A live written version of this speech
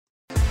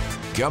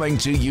Coming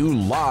to you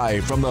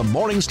live from the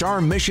Morning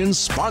Star Mission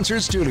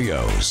sponsored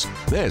studios.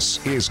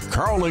 This is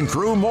Carl and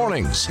Crew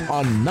Mornings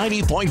on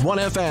 90.1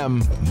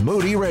 FM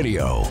Moody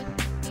Radio.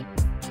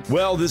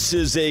 Well, this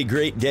is a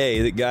great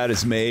day that God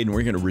has made, and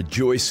we're going to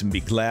rejoice and be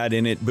glad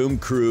in it. Boom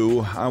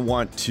Crew, I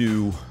want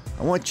you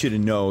to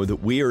know that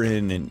we are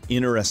in an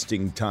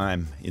interesting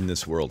time in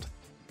this world.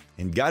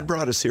 And God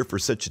brought us here for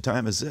such a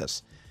time as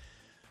this.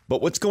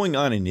 But what's going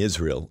on in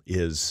Israel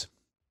is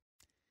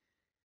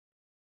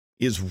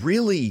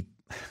really,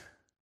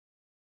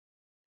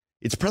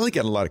 it's probably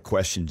got a lot of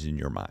questions in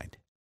your mind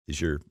as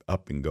you're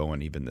up and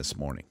going even this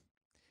morning.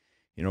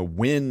 You know,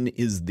 when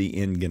is the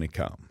end going to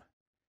come?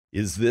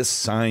 Is this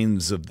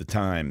signs of the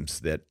times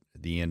that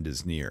the end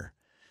is near?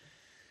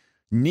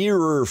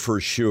 Nearer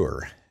for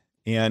sure.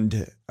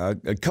 And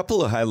a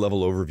couple of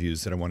high-level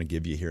overviews that I want to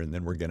give you here, and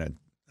then we're going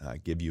to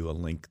give you a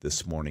link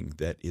this morning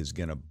that is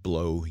going to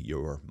blow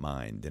your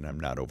mind, and I'm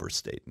not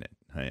overstating it.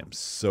 I am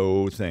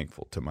so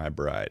thankful to my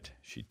bride.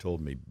 She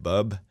told me,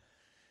 Bub,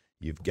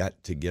 you've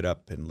got to get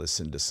up and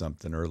listen to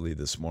something early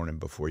this morning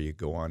before you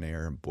go on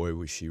air, and boy,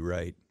 was she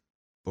right.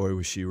 Boy,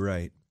 was she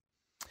right.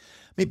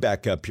 Let me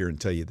back up here and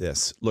tell you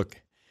this.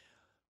 Look,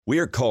 we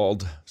are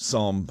called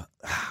Psalm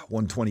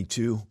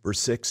 122,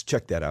 verse 6.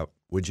 Check that out,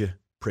 would you?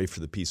 Pray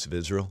for the peace of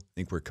Israel. I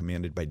think we're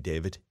commanded by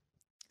David.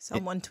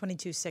 Psalm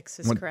 122:6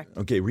 is correct.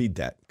 Okay, read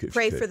that.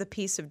 Pray for the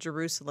peace of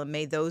Jerusalem.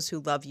 May those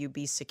who love you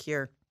be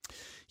secure.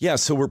 Yeah,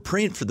 so we're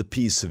praying for the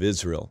peace of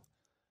Israel.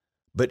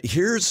 But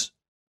here's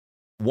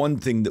one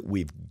thing that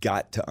we've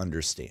got to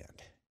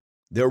understand.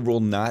 There will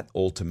not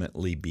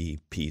ultimately be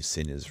peace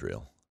in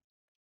Israel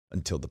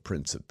until the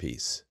Prince of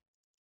Peace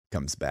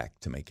comes back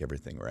to make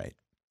everything right.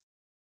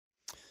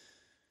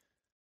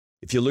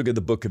 If you look at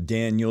the book of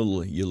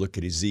Daniel, you look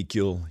at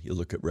Ezekiel, you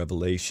look at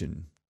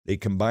Revelation, they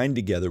combine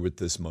together with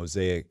this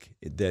mosaic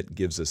that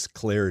gives us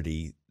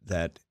clarity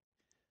that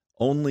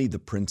only the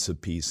Prince of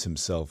Peace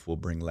himself will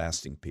bring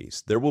lasting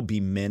peace. There will be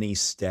many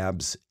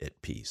stabs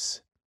at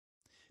peace.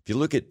 If you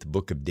look at the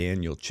book of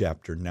Daniel,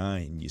 chapter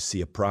 9, you see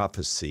a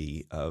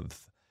prophecy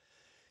of,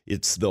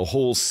 it's the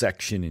whole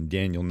section in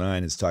Daniel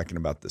 9 is talking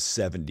about the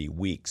 70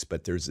 weeks,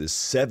 but there's this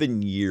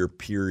 7-year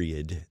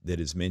period that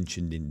is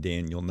mentioned in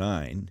Daniel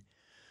 9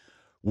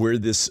 where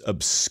this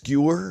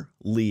obscure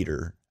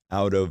leader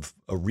out of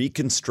a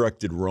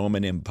reconstructed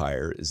Roman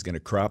Empire is going to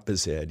crop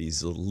his head.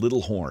 He's a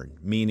little horn,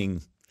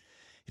 meaning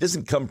he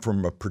doesn't come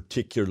from a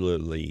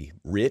particularly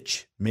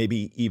rich,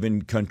 maybe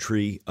even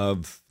country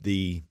of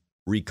the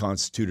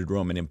reconstituted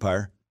Roman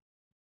Empire.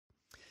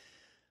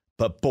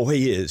 But boy,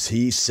 is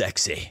he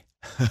sexy.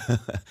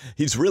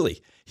 He's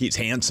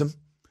handsome.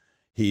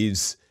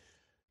 He's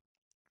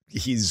a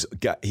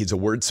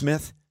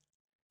wordsmith.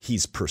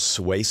 He's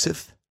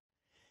persuasive.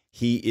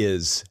 He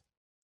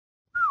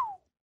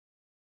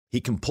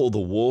can pull the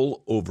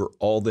wool over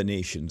all the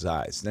nation's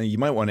eyes. Now, you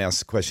might want to ask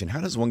the question,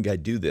 how does one guy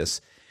do this?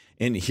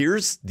 And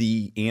here's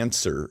the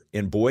answer,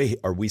 and boy,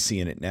 are we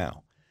seeing it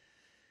now.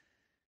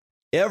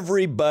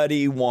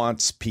 Everybody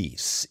wants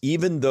peace,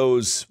 even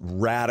those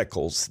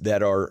radicals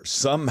that are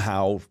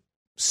somehow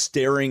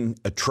staring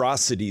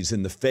atrocities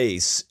in the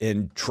face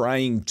and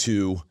trying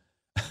to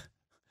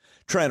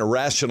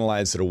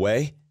rationalize it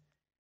away.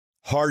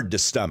 Hard to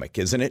stomach,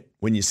 isn't it,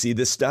 when you see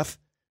this stuff?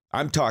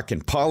 I'm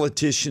talking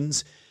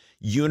politicians,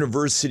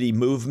 university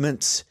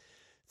movements.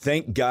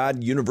 Thank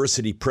God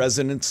university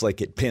presidents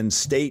like at Penn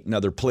State and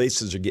other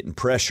places are getting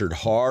pressured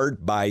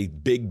hard by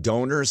big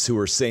donors who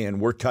are saying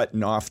we're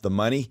cutting off the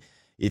money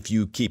if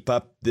you keep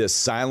up this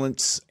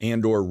silence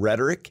and or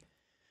rhetoric,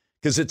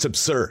 because it's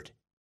absurd.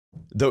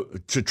 To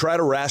try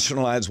to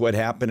rationalize what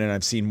happened, and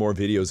I've seen more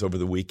videos over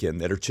the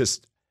weekend that are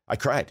just, I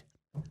cried.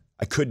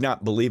 I could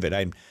not believe it.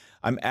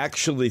 I'm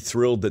actually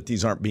thrilled that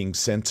these aren't being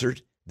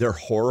censored. They're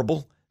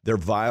horrible. They're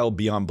vile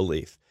beyond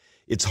belief.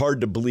 It's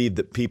hard to believe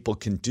that people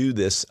can do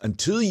this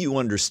until you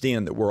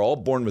understand that we're all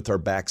born with our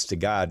backs to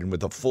God and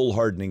with a full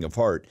hardening of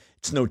heart.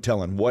 It's no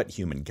telling what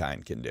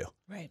humankind can do.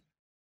 Right.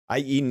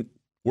 I.e.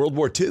 World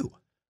War II.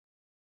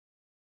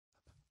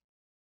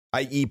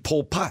 I.e.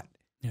 Pol Pot.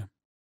 Yeah.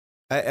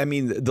 I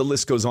mean, the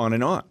list goes on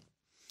and on.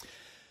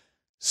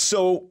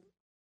 So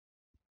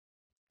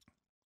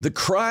the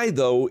cry,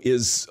 though,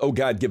 is, oh,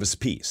 God, give us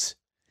peace.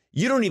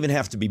 You don't even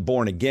have to be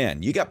born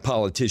again. You got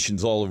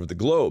politicians all over the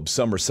globe.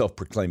 Some are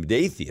self-proclaimed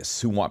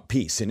atheists who want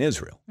peace in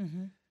Israel.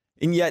 Mm-hmm.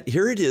 And yet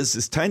here it is,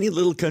 this tiny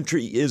little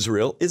country,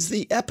 Israel, is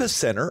the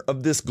epicenter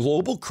of this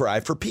global cry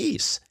for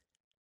peace.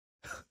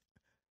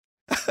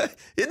 Isn't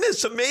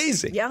this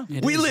amazing? Yeah.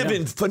 We live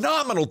in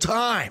phenomenal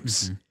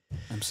times. Mm-hmm.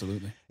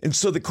 Absolutely. And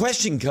so the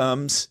question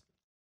comes,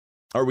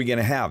 are we going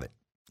to have it?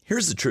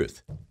 Here's the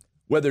truth.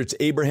 Whether it's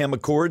Abraham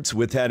Accords,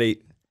 with had a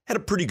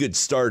pretty good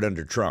start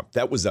under Trump.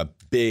 That was a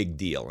big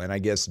deal. And I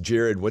guess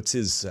Jared, what's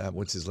his last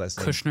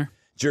name? Kushner.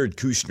 Jared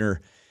Kushner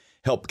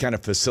helped kind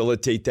of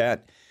facilitate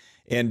that.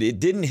 And it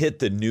didn't hit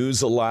the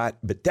news a lot,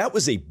 but that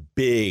was a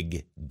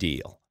big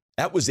deal.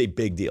 That was a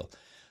big deal.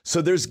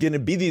 So there's going to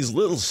be these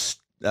little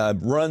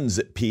runs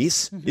at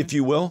peace, if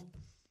you will,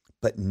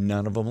 but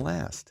none of them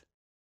last.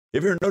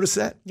 Have you ever noticed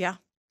that? Yeah.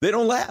 They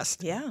don't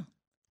last. Yeah.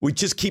 We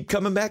just keep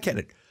coming back at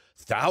it.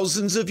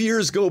 Thousands of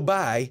years go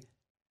by,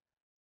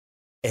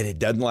 and it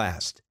doesn't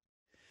last.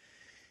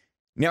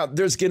 Now,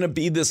 there's going to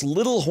be this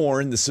little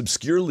horn, this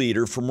obscure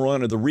leader from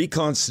one of the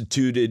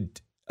reconstituted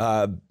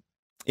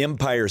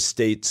empire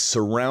states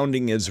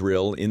surrounding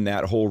Israel in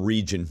that whole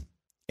region.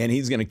 And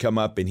he's going to come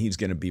up and he's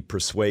going to be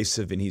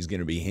persuasive and he's going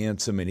to be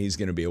handsome and he's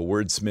going to be a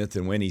wordsmith.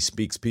 And when he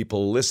speaks,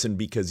 people listen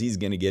because he's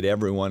going to get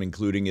everyone,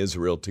 including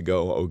Israel, to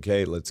go,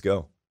 okay, let's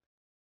go.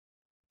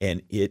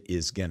 And it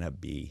is going to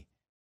be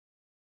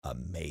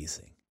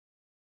amazing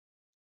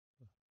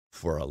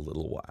for a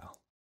little while.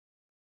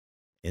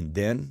 And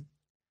then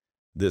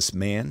this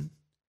man,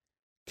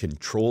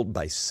 controlled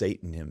by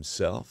Satan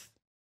himself,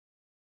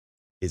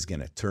 is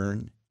going to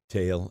turn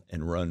tail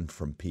and run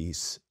from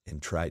peace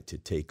and try to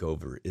take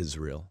over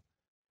Israel.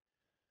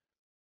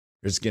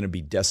 There's going to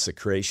be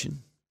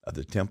desecration of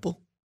the temple.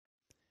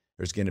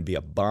 There's going to be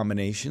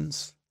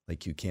abominations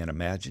like you can't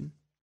imagine.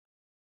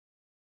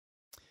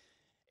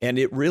 And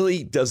it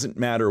really doesn't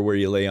matter where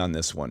you lay on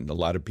this one. A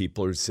lot of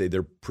people say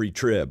they're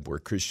pre-trib, where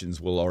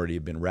Christians will already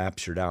have been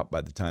raptured out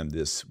by the time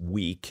this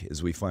week,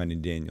 as we find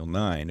in Daniel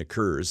 9,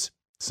 occurs.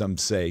 Some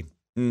say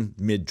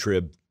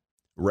mid-trib,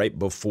 right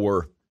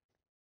before.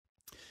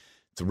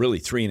 It's really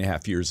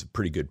 3.5 years of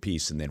pretty good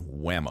peace, and then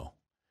whammo.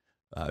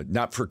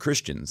 Not for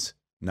Christians,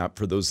 not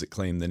for those that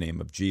claim the name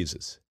of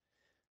Jesus.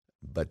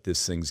 But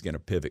this thing's going to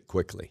pivot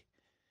quickly.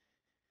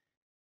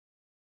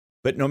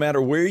 But no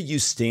matter where you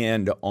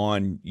stand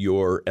on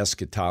your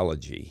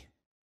eschatology,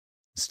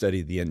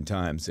 study the end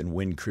times and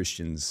when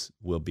Christians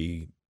will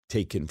be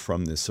taken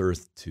from this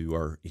earth to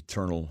our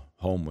eternal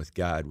home with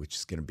God, which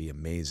is going to be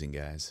amazing,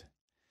 guys.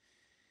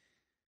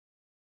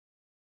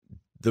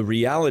 The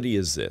reality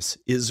is this: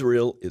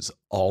 Israel is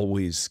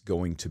always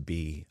going to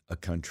be a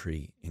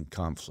country in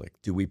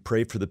conflict. Do we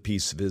pray for the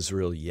peace of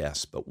Israel?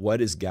 Yes. But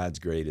what is God's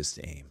greatest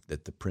aim?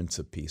 That the Prince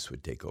of Peace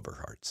would take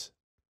over hearts.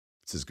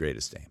 It's his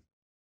greatest aim.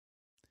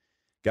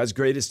 God's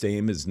greatest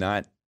aim is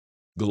not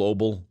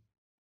global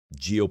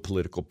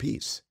geopolitical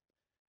peace.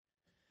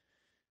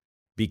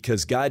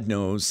 Because God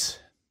knows,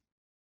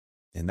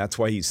 and that's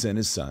why he sent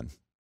his son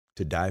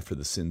to die for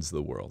the sins of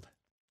the world.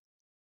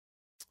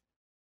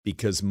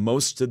 Because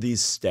most of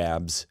these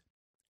stabs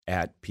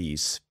at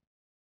peace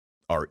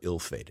are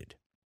ill-fated.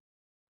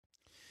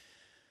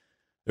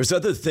 There's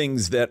other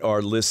things that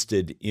are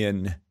listed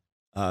in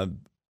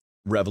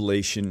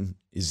Revelation,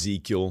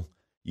 Ezekiel.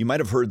 You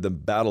might have heard the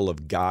Battle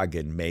of Gog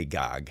and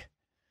Magog.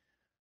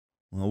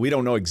 Well, we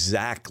don't know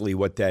exactly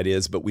what that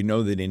is, but we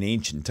know that in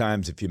ancient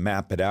times, if you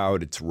map it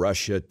out, it's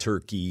Russia,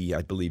 Turkey,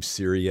 I believe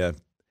Syria.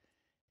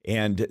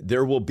 And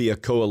there will be a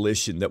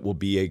coalition that will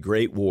be a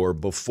great war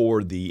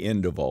before the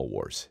end of all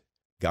wars.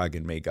 Gog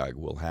and Magog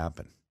will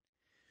happen.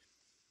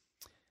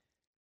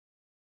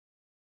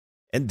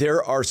 And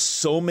there are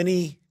so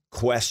many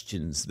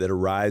questions that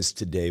arise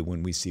today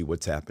when we see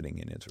what's happening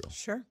in Israel.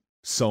 Sure.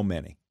 So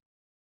many.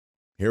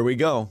 Here we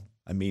go.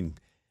 I mean,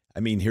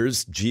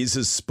 here's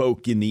Jesus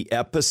spoke in the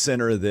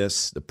epicenter of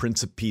this. The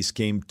Prince of Peace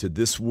came to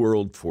this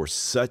world for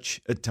such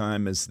a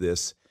time as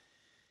this.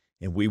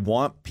 And we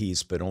want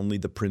peace, but only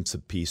the Prince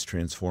of Peace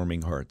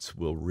transforming hearts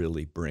will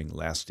really bring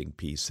lasting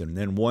peace. And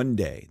then one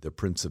day the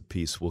Prince of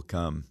Peace will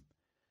come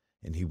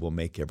and he will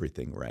make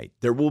everything right.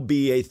 There will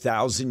be a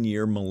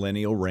 1,000-year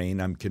millennial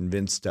reign. I'm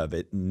convinced of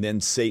it. And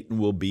then Satan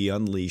will be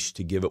unleashed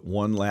to give it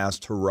one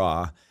last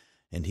hurrah,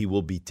 and he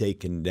will be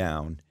taken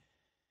down.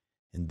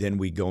 And then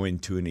we go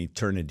into an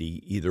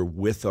eternity either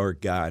with our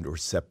God or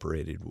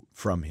separated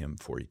from him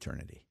for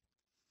eternity.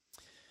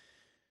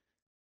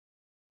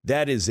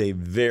 That is a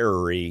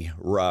very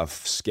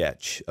rough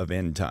sketch of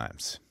end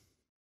times.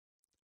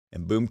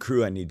 And Boom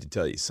Crew, I need to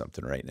tell you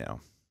something right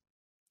now.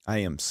 I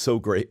am so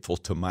grateful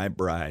to my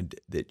bride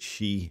that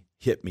she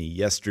hit me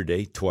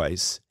yesterday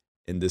twice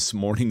and this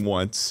morning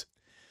once.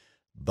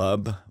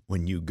 Bub,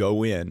 when you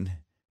go in,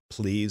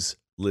 please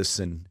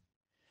listen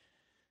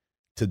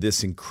to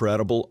this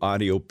incredible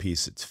audio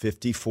piece. It's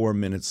 54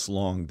 minutes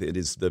long. It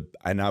is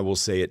and I will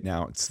say it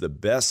now, it's the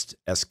best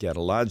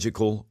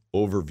eschatological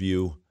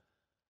overview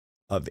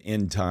of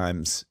end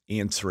times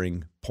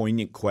answering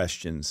poignant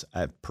questions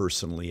I've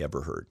personally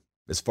ever heard.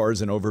 As far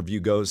as an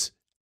overview goes,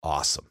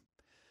 awesome.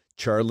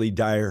 Charlie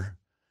Dyer,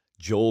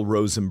 Joel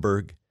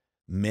Rosenberg,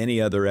 many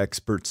other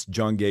experts.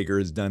 John Geiger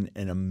has done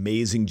an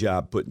amazing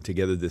job putting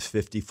together this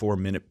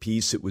 54-minute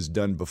piece. It was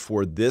done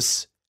before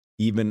this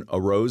even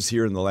arose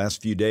here in the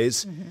last few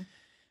days. Mm-hmm.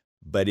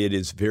 But it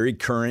is very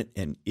current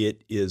and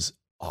it is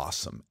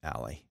awesome,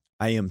 Allie.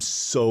 I am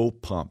so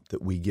pumped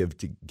that we get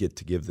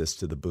to give this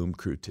to the Boom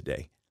Crew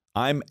today.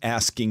 I'm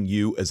asking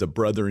you as a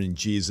brother in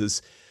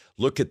Jesus,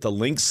 look at the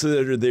links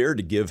that are there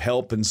to give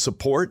help and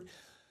support,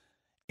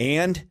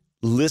 and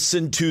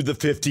listen to the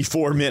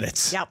 54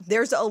 minutes. Yeah,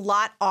 there's a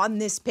lot on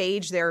this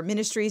page. There are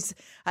ministries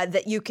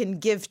that you can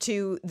give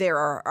to. There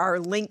are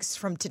links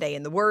from Today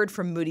in the Word,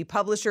 from Moody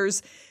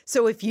Publishers.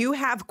 So if you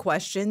have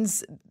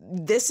questions,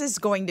 this is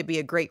going to be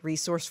a great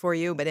resource for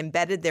you. But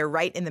embedded there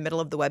right in the middle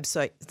of the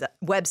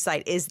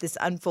website is this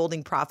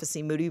Unfolding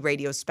Prophecy Moody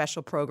Radio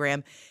special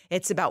program.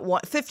 It's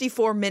about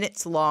 54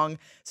 minutes long,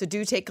 so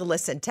do take a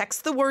listen.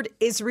 Text the word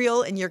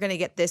Israel, and you're going to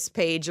get this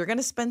page. You're going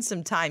to spend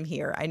some time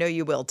here. I know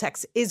you will.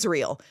 Text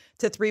Israel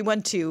to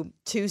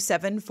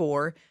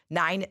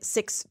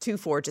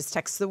 312-274-9624. Just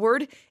text the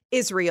word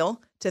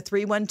Israel to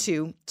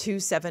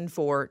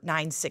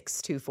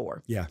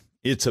 312-274-9624. Yeah,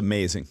 it's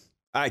amazing.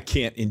 I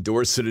can't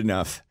endorse it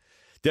enough.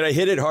 Did I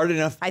hit it hard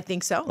enough? I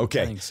think so.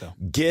 Okay. I think so.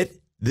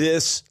 Get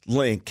this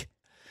link.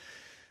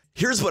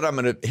 Here's what I'm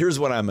gonna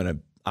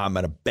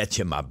bet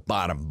you my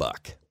bottom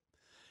buck.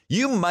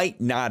 You might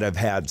not have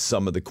had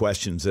some of the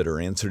questions that are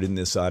answered in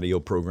this audio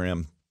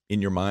program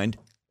in your mind,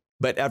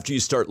 but after you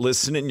start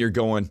listening, you're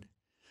going,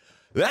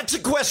 that's a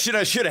question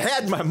I should have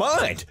had in my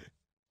mind,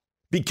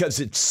 because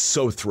it's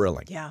so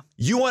thrilling. Yeah.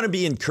 You want to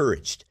be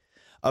encouraged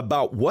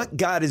about what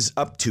God is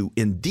up to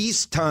in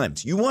these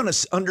times. You want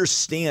to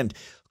understand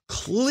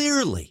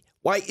clearly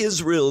why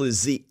Israel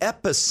is the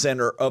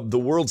epicenter of the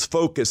world's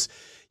focus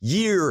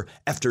year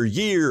after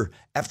year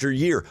after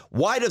year.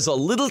 Why does a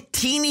little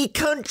teeny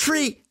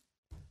country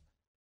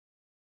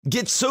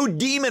get so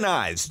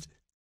demonized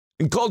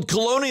and called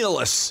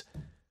colonialists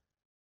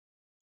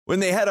when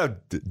they had a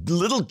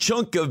little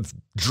chunk of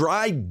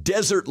dry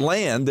desert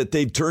land that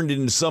they've turned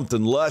into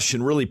something lush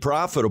and really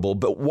profitable?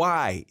 But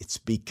why? It's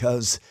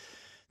because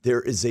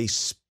there is a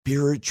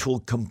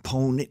spiritual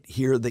component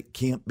here that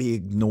can't be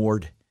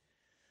ignored.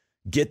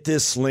 Get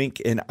this link,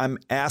 and I'm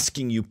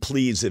asking you,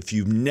 please, if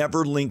you've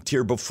never linked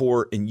here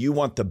before and you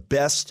want the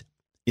best,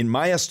 in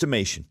my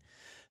estimation,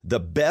 the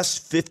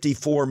best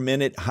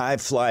 54-minute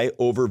high-fly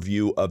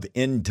overview of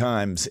end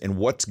times and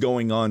what's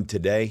going on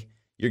today,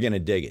 you're going to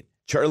dig it.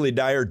 Charlie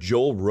Dyer,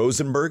 Joel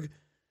Rosenberg,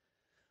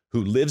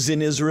 who lives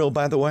in Israel,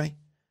 by the way,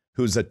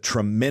 who's a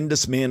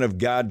tremendous man of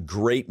God,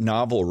 great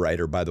novel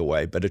writer, by the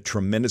way, but a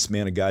tremendous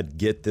man of God.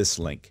 Get this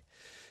link.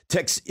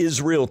 Text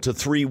Israel to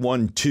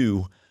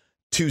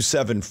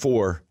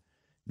 312-274-9624.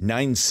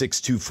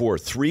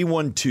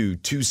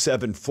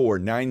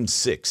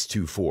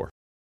 312-274-9624.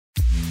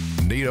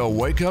 Need a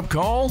wake-up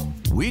call?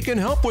 We can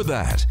help with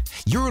that.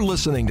 You're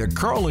listening to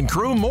Carl and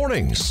Crew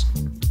Mornings.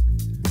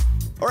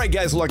 All right,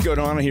 guys, a lot going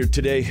on here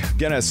today.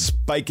 Gonna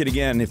spike it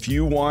again. If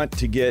you want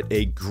to get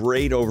a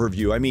great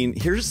overview, I mean,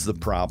 here's the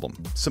problem.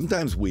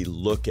 Sometimes we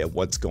look at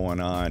what's going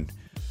on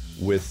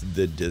with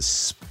the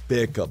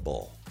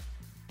despicable,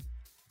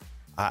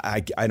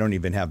 I don't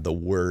even have the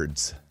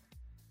words,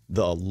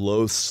 the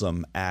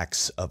loathsome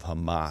acts of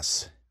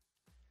Hamas.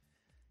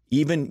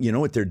 Even, you know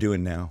what they're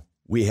doing now?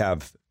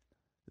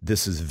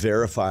 This is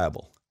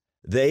verifiable.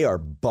 They are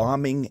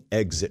bombing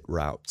exit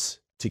routes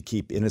to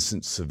keep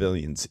innocent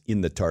civilians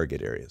in the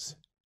target areas.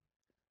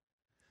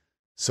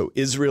 So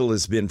Israel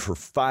has been for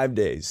 5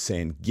 days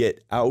saying,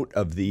 get out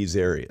of these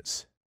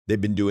areas. They've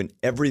been doing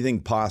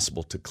everything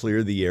possible to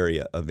clear the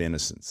area of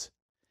innocents.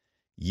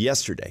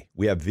 Yesterday,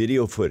 we have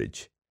video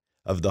footage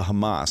of the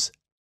Hamas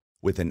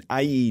with an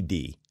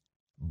IED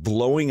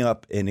blowing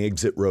up an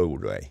exit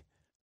roadway,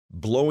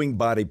 blowing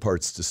body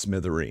parts to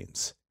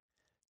smithereens,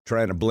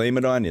 trying to blame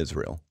it on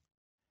Israel,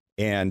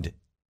 and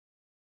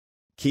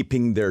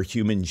keeping their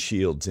human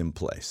shields in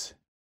place.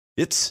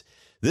 This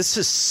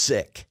is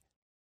sick.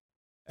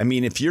 I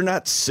mean, if you're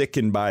not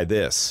sickened by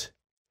this,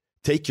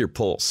 take your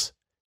pulse,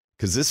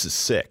 because this is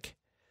sick.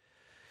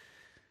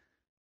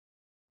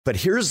 But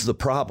here's the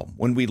problem.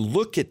 When we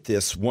look at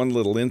this one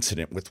little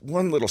incident with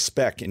one little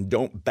speck and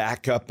don't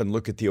back up and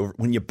look at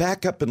when you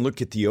back up and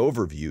look at the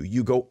overview,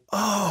 you go,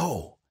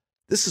 oh,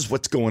 this is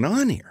what's going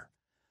on here.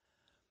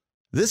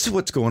 This is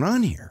what's going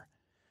on here.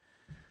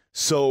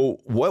 So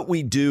what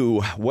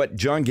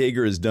John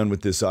Gager has done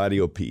with this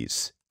audio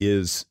piece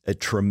is a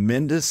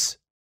tremendous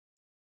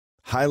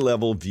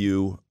high-level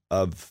view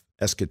of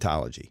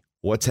eschatology,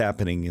 what's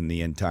happening in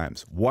the end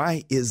times.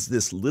 Why is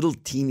this little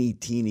teeny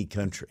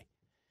country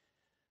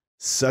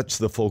such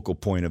the focal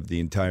point of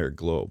the entire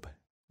globe?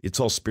 It's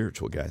all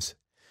spiritual, guys.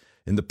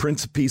 And the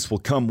Prince of Peace will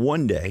come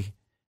one day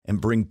and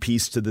bring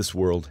peace to this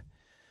world.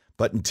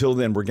 But until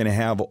then, we're going to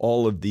have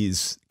all of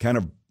these kind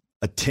of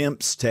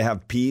attempts to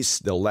have peace.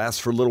 They'll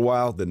last for a little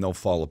while, then they'll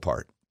fall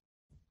apart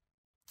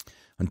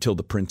until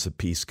the Prince of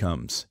Peace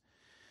comes.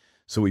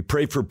 So we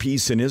pray for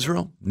peace in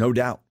Israel. No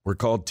doubt we're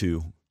called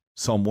to.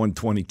 Psalm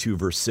 122,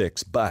 verse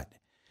 6. But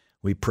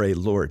we pray,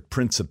 Lord,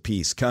 Prince of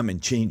Peace, come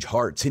and change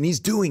hearts. And he's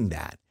doing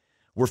that.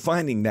 We're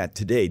finding that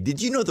today.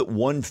 Did you know that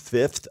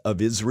 1/5 of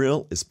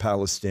Israel is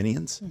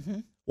Palestinians? Mm-hmm.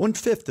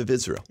 1/5 of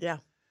Israel. Yeah.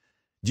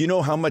 Do you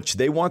know how much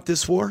they want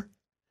this war?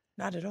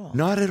 Not at all.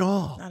 Not at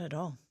all. Not at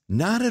all.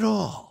 Not at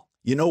all.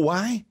 You know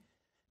why?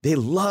 They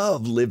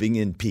love living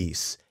in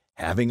peace,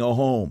 having a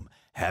home,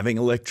 having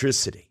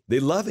electricity. They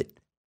love it.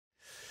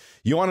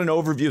 You want an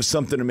overview of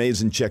something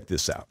amazing? Check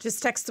this out.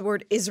 Just text the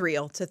word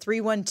Israel to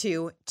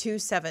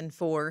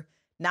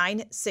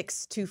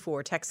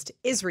 312-274-9624. Text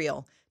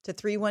Israel to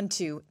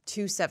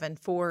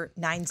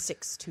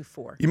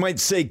 312-274-9624. You might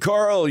say,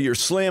 Carl, you're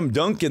slam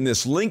dunking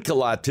this link a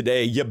lot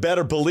today. You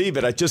better believe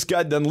it. I just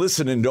got done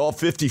listening to all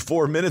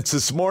 54 minutes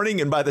this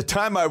morning, and by the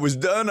time I was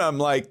done, I'm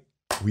like,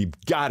 we've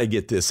got to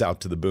get this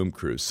out to the Boom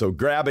Crew. So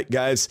grab it,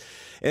 guys.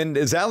 And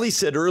as Ali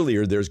said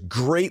earlier, there's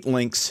great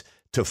links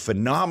to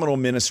phenomenal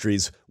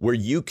ministries where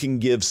you can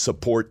give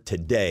support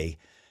today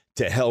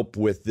to help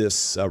with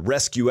this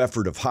rescue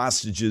effort of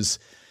hostages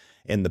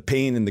and the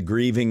pain and the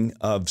grieving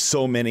of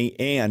so many,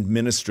 and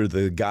minister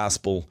the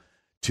gospel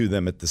to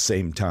them at the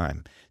same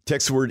time.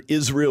 Text the word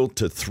Israel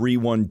to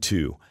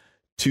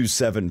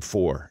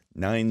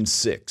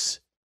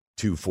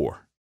 312-274-9624.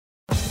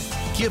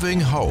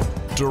 Giving hope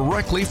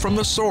directly from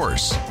the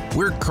source.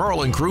 We're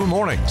Carl and Crew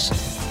Mornings.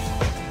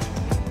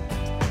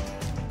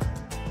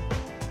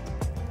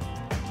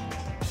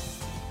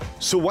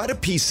 So why do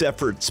peace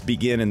efforts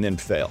begin and then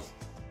fail?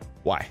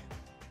 Why?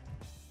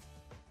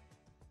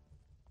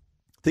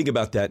 Think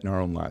about that in our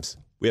own lives.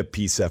 We have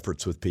peace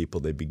efforts with people.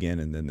 They begin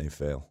and then they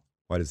fail.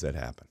 Why does that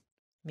happen?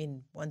 I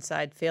mean, one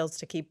side fails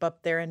to keep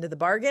up their end of the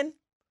bargain.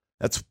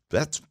 That's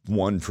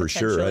one for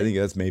sure. I think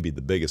that's maybe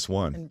the biggest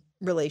one. And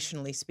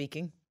relationally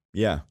speaking.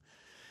 Yeah.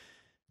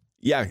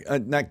 Yeah,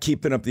 not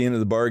keeping up the end of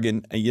the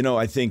bargain. You know,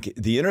 I think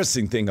the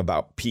interesting thing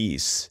about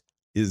peace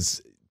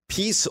is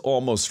peace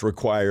almost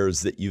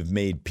requires that you've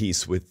made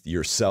peace with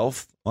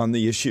yourself on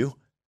the issue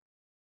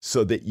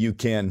so that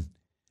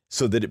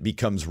it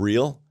becomes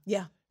real.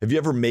 Yeah. Have you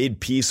ever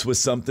made peace with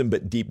something,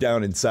 but deep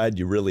down inside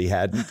you really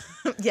hadn't?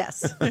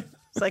 Yes.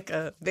 It's like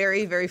a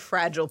very, very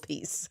fragile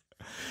piece.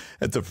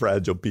 That's a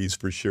fragile piece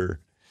for sure.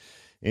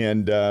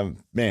 And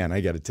man, I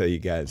got to tell you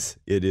guys,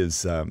 it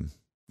is an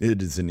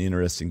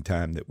interesting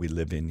time that we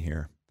live in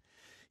here.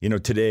 You know,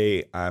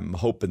 today I'm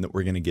hoping that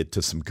we're going to get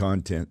to some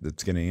content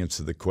that's going to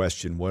answer the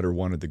question, what are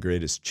one of the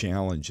greatest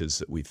challenges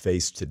that we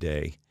face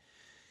today?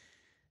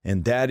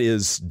 And that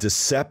is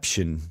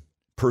deception.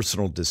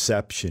 Personal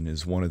deception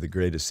is one of the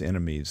greatest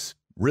enemies,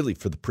 really,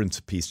 for the Prince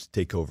of Peace to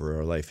take over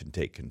our life and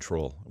take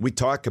control. We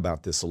talk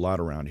about this a lot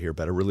around here,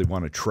 but I really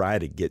want to try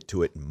to get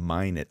to it and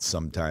mine it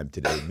sometime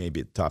today.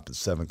 Maybe at the top of the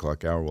 7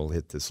 o'clock hour, we'll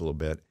hit this a little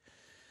bit.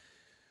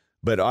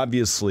 But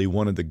obviously,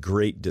 one of the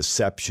great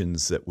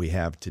deceptions that we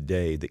have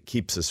today that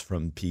keeps us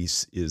from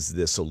peace is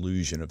this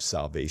illusion of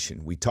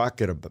salvation. We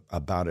talk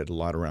about it a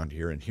lot around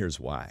here, and here's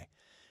why.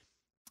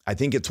 I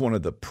think it's one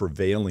of the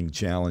prevailing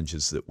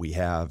challenges that we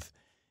have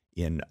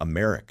in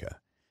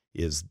America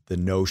is the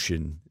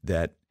notion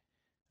that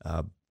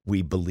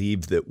we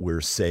believe that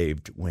we're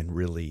saved when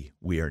really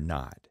we are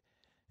not.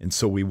 And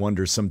so we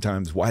wonder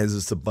sometimes, why is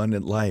this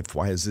abundant life?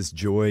 Why is this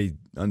joy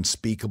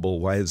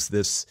unspeakable? Why is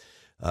this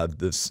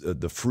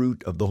the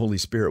fruit of the Holy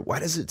Spirit? Why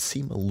does it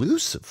seem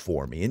elusive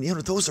for me? And, you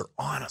know, those are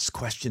honest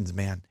questions,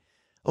 man.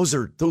 Those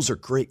are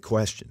great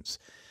questions.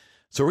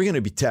 So we're going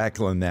to be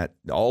tackling that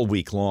all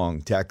week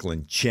long,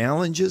 tackling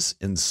challenges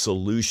and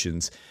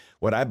solutions,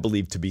 what I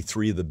believe to be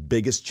 3 of the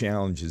biggest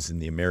challenges in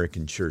the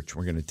American church.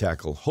 We're going to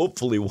tackle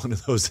hopefully one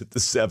of those at the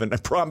 7. I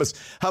promise.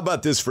 How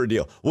about this for a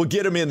deal? We'll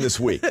get them in this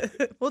week.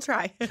 We'll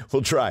try.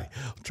 We'll try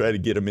to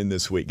get them in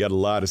this week. Got a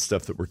lot of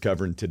stuff that we're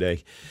covering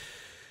today.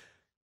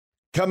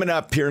 Coming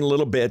up here in a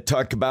little bit,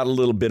 talk about a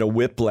little bit of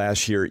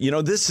whiplash here. You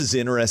know, this is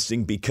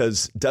interesting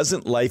because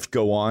doesn't life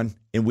go on?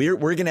 And we're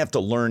going to have to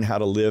learn how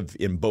to live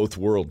in both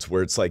worlds,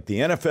 where it's like the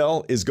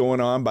NFL is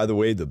going on. By the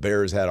way, the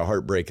Bears had a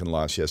heartbreaking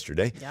loss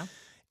yesterday. Yeah.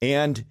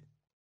 And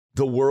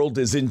the world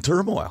is in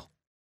turmoil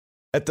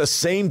at the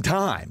same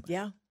time.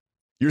 Yeah.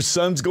 Your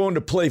son's going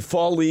to play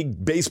fall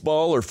league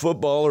baseball or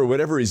football or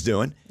whatever he's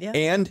doing. Yeah.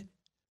 And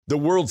the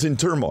world's in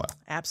turmoil.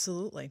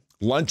 Absolutely.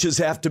 Lunches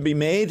have to be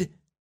made.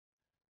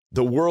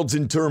 The world's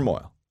in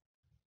turmoil.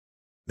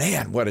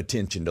 Man, what a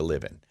tension to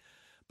live in.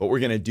 But we're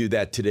going to do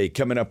that today.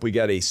 Coming up, we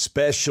got a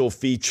special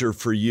feature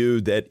for you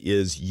that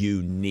is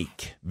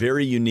unique,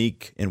 very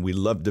unique, and we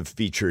love to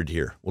feature it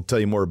here. We'll tell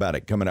you more about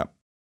it coming up.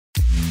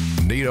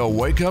 Need a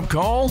wake-up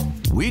call?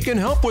 We can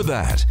help with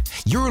that.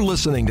 You're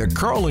listening to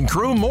Carl and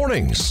Crew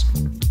Mornings.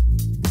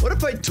 What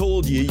if I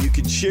told you you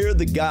could share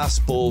the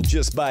gospel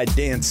just by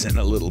dancing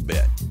a little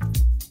bit?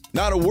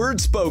 Not a word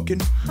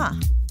spoken. Huh.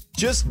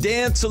 Just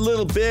dance a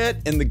little bit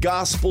and the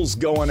gospel's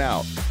going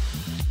out.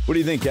 What do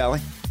you think,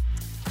 Allie?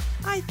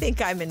 I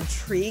think I'm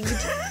intrigued.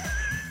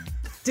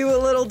 Do a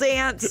little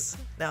dance.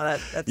 No,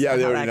 that's yeah, not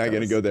how we're not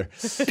going to go there.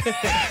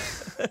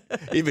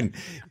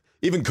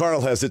 Even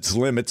Carl has its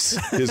limits.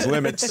 His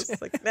limits.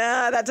 It's like,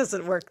 nah, that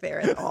doesn't work there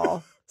at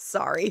all.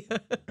 Sorry.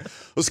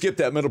 We'll skip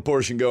that middle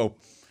portion. Go.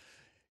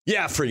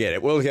 Yeah, forget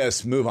it. We'll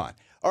just move on.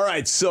 All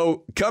right.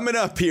 So coming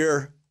up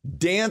here,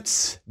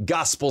 dance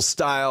gospel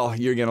style.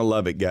 You're going to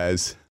love it,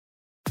 guys.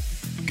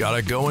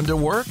 Gotta go into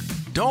work?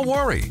 Don't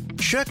worry.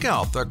 Check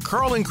out the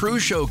Carl and Crew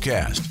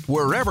Showcast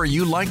wherever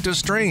you like to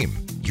stream.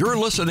 You're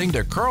listening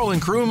to Carl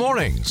and Crew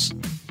Mornings.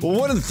 Well,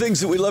 one of the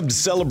things that we love to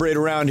celebrate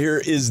around here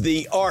is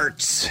the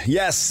arts.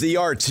 Yes, the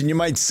arts. And you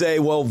might say,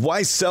 well,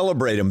 why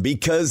celebrate them?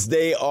 Because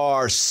they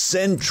are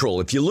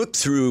central. If you look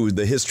through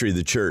the history of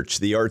the church,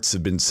 the arts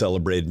have been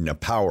celebrated in a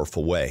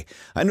powerful way.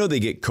 I know they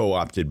get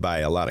co-opted by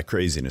a lot of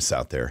craziness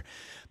out there,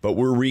 but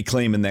we're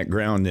reclaiming that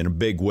ground in a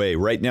big way.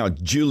 Right now,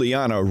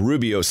 Juliana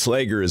Rubio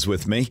Slager is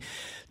with me.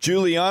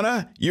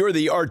 Juliana, you're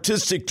the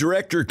artistic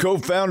director,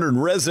 co-founder,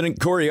 and resident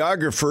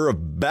choreographer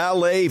of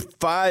Ballet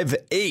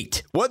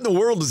 5-8. What in the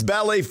world is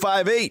Ballet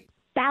 5-8?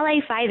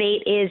 Ballet 5-8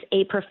 is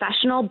a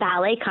professional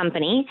ballet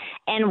company,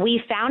 and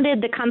we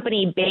founded the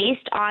company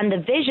based on the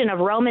vision of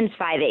Romans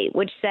 5:8,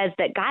 which says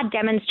that God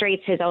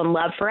demonstrates his own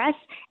love for us,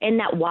 and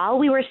that while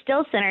we were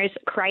still sinners,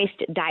 Christ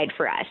died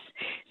for us.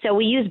 So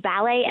we use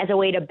ballet as a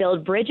way to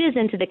build bridges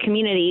into the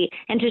community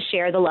and to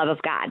share the love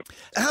of God.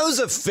 How's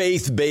a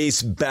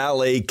faith-based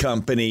ballet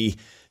company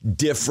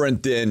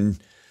different than,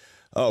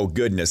 oh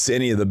goodness,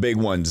 any of the big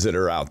ones that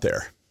are out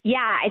there?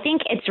 Yeah, I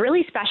think it's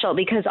really special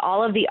because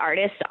all of the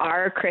artists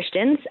are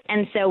Christians.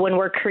 And so when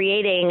we're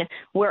creating,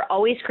 we're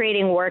always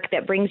creating work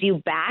that brings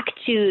you back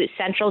to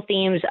central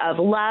themes of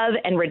love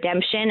and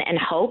redemption and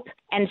hope.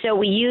 And so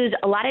we use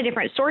a lot of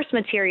different source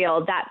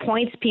material that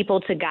points people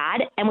to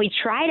God. And we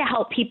try to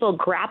help people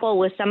grapple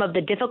with some of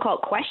the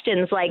difficult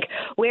questions like,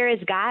 where is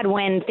God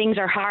when things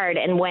are hard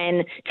and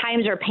when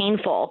times are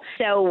painful?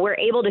 So we're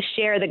able to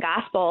share the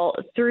gospel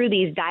through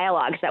these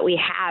dialogues that we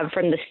have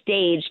from the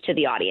stage to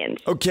the audience.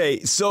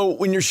 Okay, so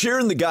when you're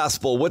sharing the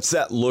gospel, what's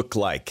that look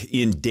like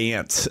in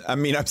dance? I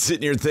mean, I'm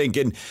sitting here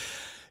thinking,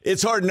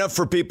 it's hard enough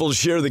for people to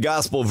share the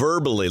gospel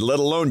verbally, let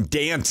alone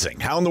dancing.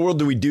 How in the world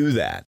do we do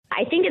that?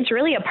 I think it's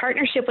really a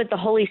partnership with the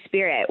Holy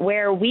Spirit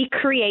where we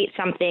create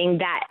something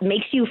that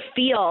makes you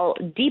feel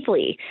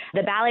deeply.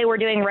 The ballet we're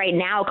doing right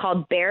now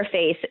called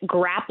Bareface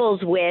grapples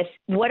with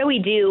what do we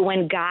do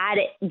when God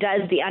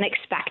does the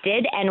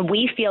unexpected and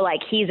we feel like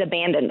he's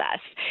abandoned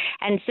us.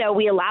 And so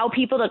we allow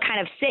people to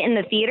kind of sit in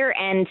the theater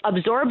and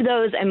absorb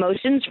those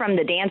emotions from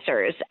the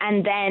dancers.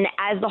 And then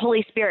as the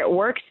Holy Spirit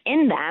works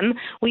in them,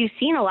 we've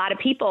seen a lot of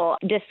people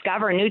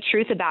discover new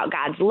truth about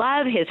God's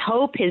love, his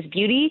hope, his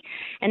beauty.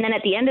 And then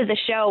at the end of the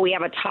show, we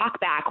have a talk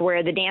back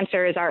where the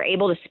dancers are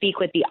able to speak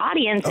with the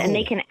audience and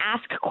they can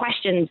ask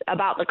questions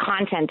about the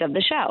content of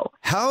the show.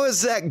 How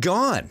has that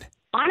gone?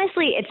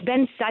 Honestly, it's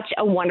been such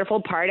a wonderful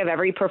part of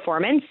every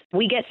performance.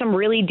 We get some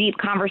really deep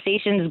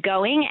conversations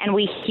going, and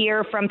we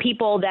hear from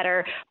people that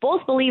are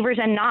both believers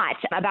and not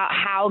about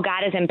how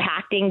God is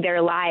impacting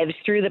their lives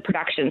through the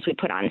productions we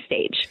put on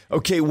stage.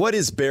 Okay, what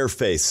is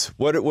Bareface?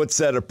 What's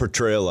that a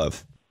portrayal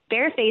of?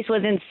 Bareface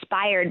was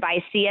inspired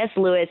by C.S.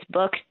 Lewis'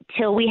 book,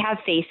 Till We Have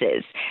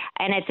Faces,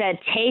 and it's a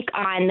take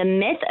on the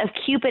myth of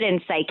Cupid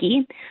and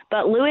Psyche,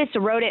 but Lewis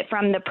wrote it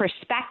from the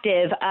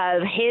perspective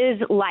of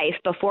his life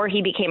before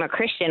he became a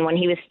Christian when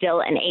he was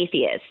still an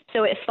atheist.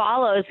 So it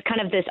follows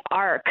kind of this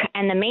arc,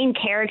 and the main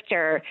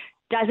character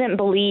doesn't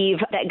believe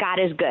that God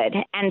is good.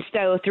 And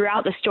so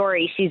throughout the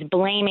story, she's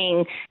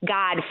blaming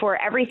God for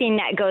everything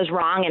that goes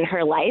wrong in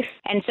her life.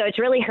 And so it's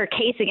really her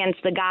case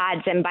against the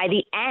gods. And by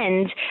the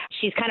end,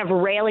 she's kind of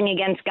railing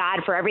against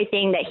God for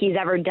everything that he's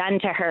ever done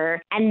to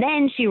her. And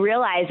then she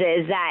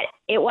realizes that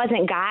it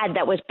wasn't God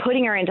that was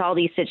putting her into all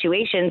these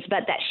situations,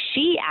 but that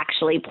she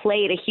actually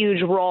played a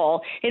huge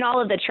role in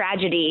all of the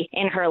tragedy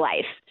in her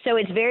life. So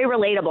it's very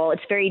relatable.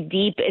 It's very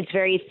deep. It's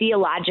very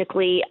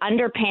theologically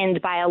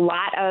underpinned by a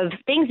lot of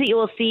things that you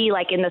will see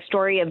like in the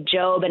story of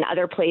Job and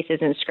other places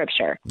in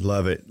Scripture.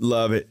 Love it.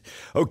 Love it.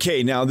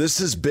 Okay, now this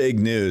is big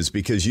news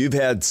because you've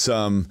had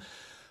some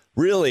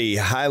really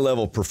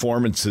high-level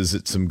performances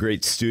at some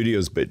great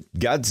studios, but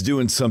God's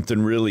doing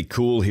something really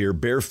cool here.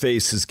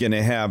 Bareface is going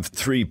to have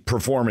 3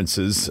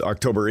 performances,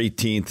 October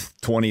 18th,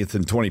 20th,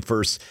 and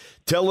 21st.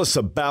 Tell us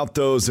about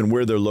those and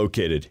where they're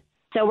located.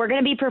 So we're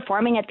going to be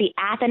performing at the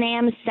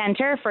Athenaeum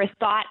Center for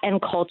Thought and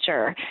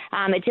Culture.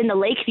 It's in the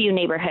Lakeview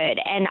neighborhood.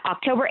 And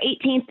October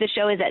 18th, the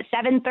show is at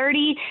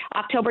 7:30.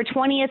 October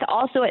 20th,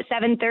 also at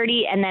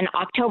 7:30. And then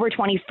October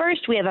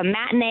 21st, we have a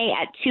matinee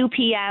at 2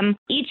 p.m.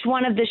 Each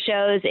one of the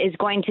shows is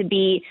going to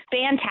be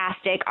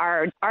fantastic.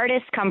 Our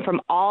artists come from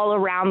all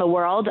around the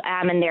world,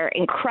 and they're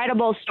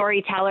incredible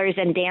storytellers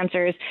and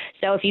dancers.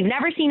 So if you've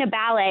never seen a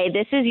ballet,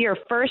 this is your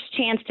first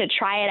chance to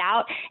try it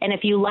out. And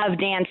if you love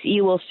dance,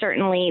 you will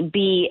certainly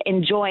be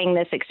enjoying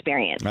this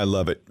experience. I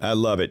love it. I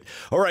love it.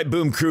 All right,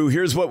 Boom Crew,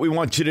 here's what we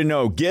want you to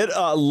know. Get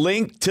a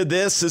link to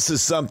this. This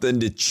is something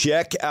to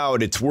check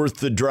out. It's worth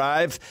the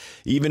drive,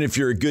 even if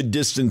you're a good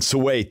distance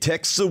away.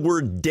 Text the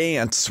word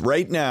dance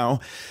right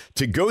now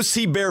to go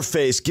see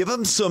Bareface. Give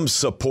them some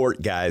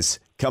support, guys.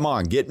 Come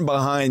on, getting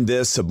behind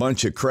this, a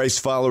bunch of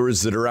Christ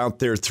followers that are out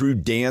there through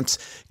dance,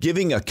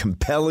 giving a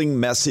compelling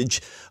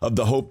message of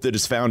the hope that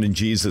is found in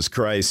Jesus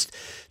Christ.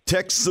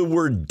 Text the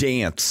word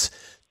dance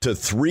to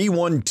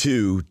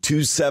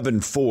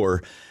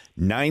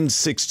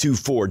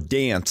 312-274-9624.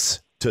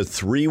 Dance to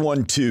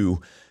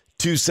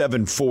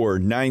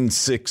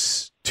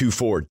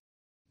 312-274-9624.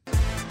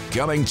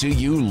 Coming to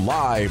you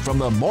live from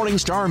the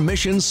Morningstar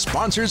Mission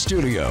sponsored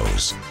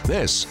studios.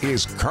 This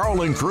is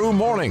Carl and Crew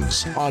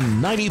Mornings on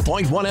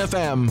 90.1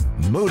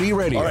 FM Moody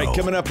Radio. All right,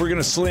 coming up, we're going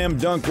to slam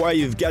dunk why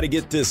you've got to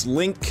get this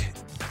link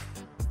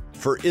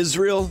for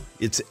Israel.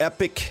 It's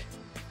epic,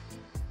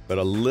 but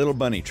a little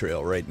bunny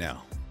trail right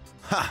now.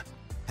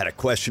 Had a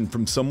question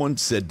from someone,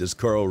 said, does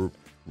Carl's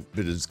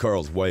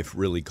wife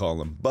really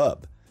call him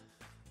Bub?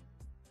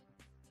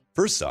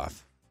 First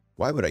off,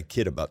 why would I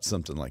kid about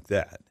something like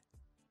that?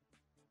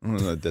 I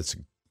don't know, that's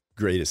the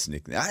greatest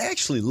nickname. I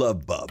actually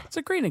love Bub. It's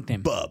a great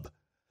nickname. Bub.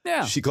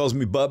 Yeah. She calls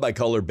me Bub. I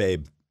call her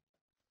Babe.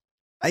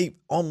 I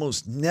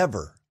almost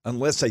never,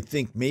 unless I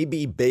think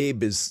maybe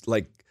Babe is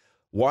like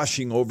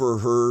washing over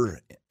her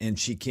and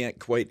she can't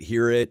quite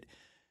hear it.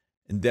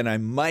 And then I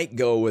might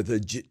go with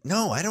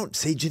no, I don't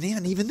say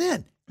Janan even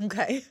then.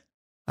 Okay.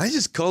 I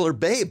just call her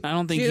Babe. I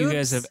don't think you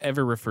guys have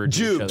ever referred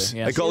to Jubes. each other.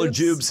 Yeah. I call her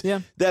Jubes.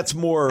 Yeah. That's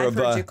more I've of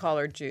heard you call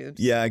her Jubes.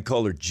 Yeah, I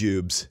call her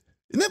Jubes.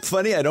 Isn't that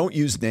funny? I don't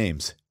use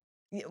names.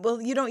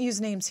 Well, you don't use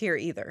names here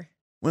either.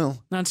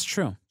 Well, That's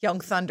true. Young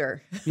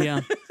Thunder.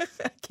 Yeah.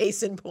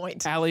 Case in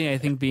point. Allie, I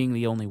think, being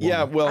the only one.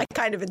 yeah, well, I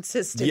kind of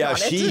insisted yeah, on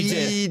it.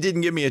 she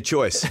didn't give me a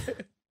choice.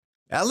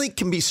 Allie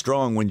can be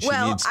strong when she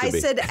needs to be. I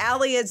said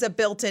Allie is a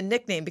built-in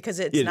nickname because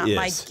it's It not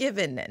my is.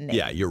 given name.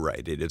 Yeah, you're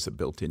right. It is a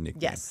built-in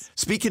nickname. Yes.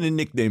 Speaking of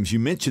nicknames, you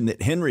mentioned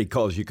that Henry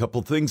calls you a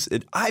couple things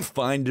that I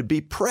find to be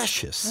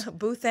precious.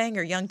 Boothang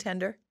or Young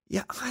Tender.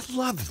 Yeah, I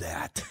love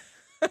that.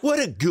 What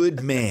a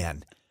good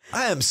man.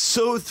 I am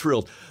so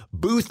thrilled.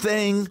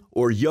 Boothang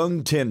or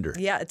Young Tender?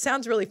 Yeah, it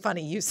sounds really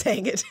funny you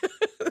saying it.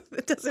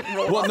 It doesn't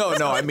roll Well, off.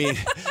 no, I mean,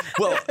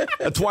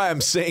 that's why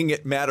I'm saying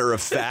it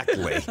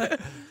matter-of-factly.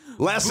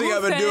 Last thing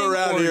I'm going to do Boothang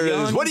around or here is,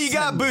 Young what do you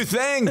got,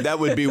 Boothang? That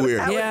would be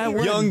weird. Yeah,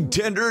 we're- Young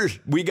Tender,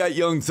 we got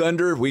Young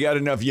Thunder. We got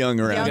enough young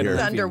around Young here.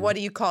 Thunder, what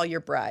do you call your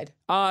bride?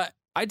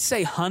 I'd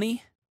say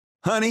honey.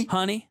 Honey?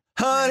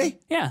 Honey.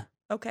 Yeah.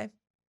 Okay.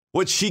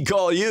 What'd she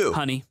call you?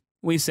 Honey.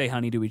 We say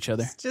honey to each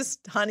other.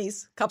 Just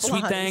honeys. Couple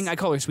Sweet of honeys. thing. I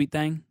call her sweet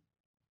thing.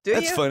 Do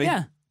That's you? funny.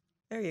 Yeah.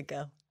 There you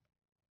go.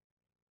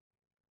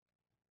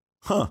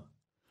 Huh.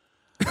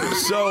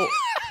 So,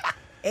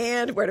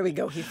 And where do we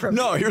go from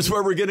no, here? here's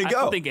where we're going to I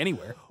go. don't think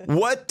anywhere.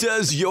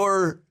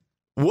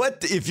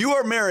 If you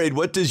are married,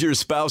 what does your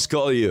spouse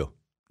call you?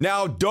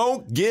 Now,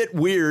 don't get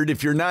weird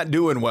if you're not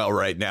doing well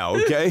right now,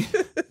 okay?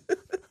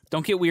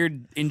 Don't get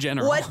weird in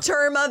general. What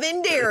term of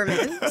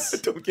endearment?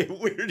 Don't get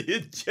weird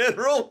in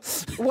general.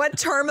 What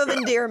term of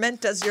endearment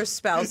does your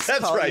spouse That's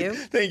call right. you?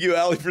 Thank you,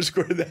 Allie, for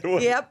scoring that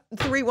one. Yep,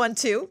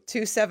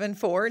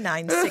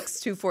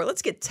 312-274-9624.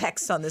 Let's get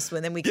texts on this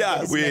one, then we can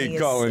get as we many ain't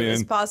as calling soon as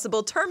in.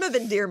 possible. Term of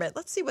endearment.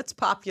 Let's see what's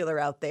popular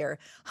out there.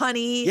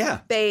 Honey, Yeah.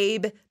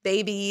 babe,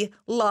 baby,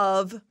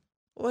 love.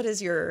 What does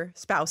your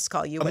spouse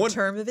call you? What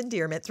term of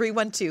endearment?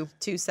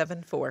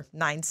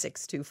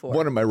 312-274-9624.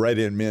 One of my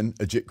right-hand men,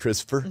 Ajit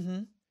Christopher,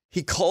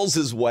 he calls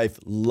his wife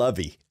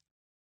Lovey.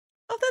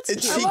 Oh, that's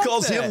And cute. she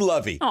calls him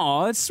Lovey.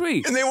 Oh, that's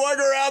sweet. And they walk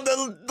around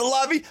the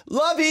lobby,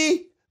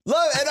 Lovey,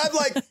 and I'm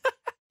like,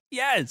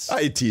 Yes.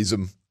 I tease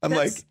him. I'm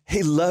That's- like,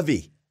 hey,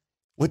 Lovey,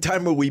 what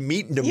time are we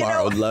meeting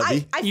tomorrow,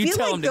 Lovey? I You feel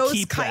tell like him to those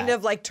keep kind that.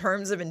 of like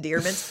terms of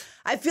endearments,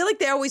 I feel like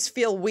they always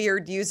feel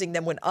weird using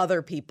them when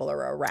other people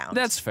are around.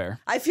 That's fair.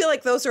 I feel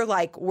like those are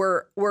like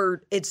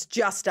it's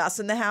just us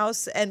in the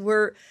house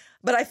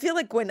but I feel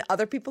like when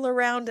other people are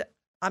around,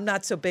 I'm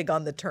not so big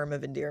on the term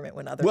of endearment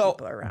when other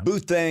people are around.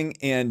 Boothang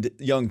and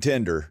Young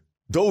Tender,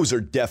 those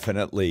are terms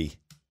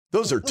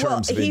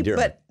of endearment.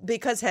 But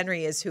because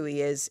Henry is who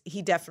he is,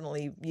 he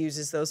definitely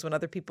uses those when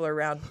other people are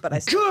around. But I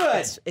still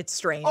Good. it's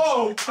strange.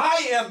 Oh,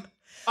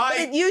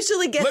 It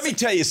usually gets. Let me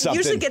tell you something.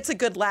 Usually gets a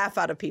good laugh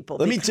out of people.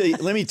 Let me tell you,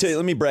 let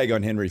me brag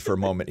on Henry for a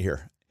moment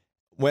here.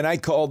 When I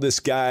call this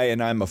guy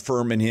and I'm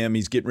affirming him,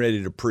 he's getting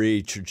ready to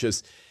preach,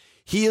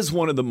 he is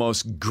one of the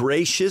most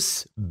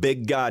gracious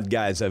big God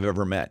guys I've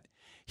ever met.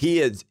 He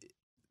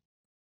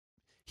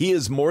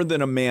is more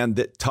than a man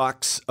that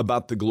talks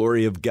about the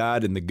glory of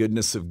God and the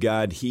goodness of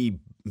God. He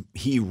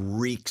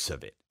reeks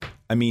of it.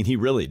 I mean, he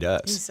really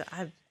does.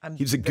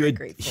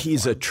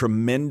 He's a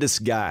tremendous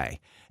guy.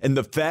 And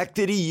the fact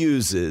that he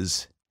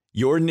uses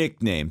your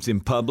nicknames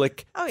in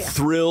public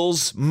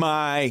thrills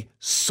my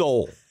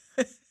soul.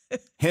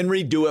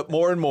 Henry, do it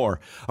more and more.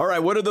 All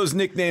right, what are those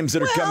nicknames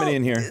that are coming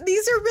in here?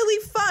 These are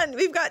really fun.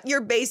 We've got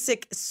your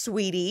basic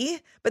sweetie,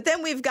 but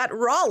then we've got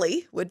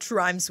Raleigh, which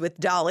rhymes with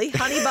Dolly,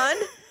 Honey Bun,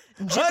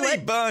 Honey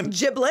Bun.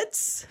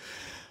 Giblets,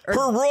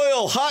 Her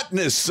Royal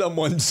Hotness,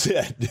 someone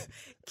said.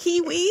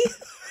 Kiwi,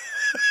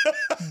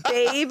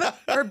 Babe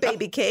or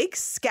Baby Cake,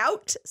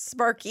 Scout,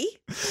 Sparky,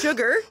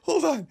 Sugar.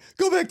 Hold on.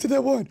 Go back to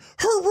that one.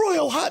 Her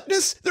Royal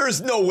Hotness? There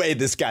is no way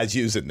this guy's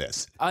using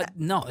this.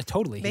 No,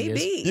 totally. He Maybe.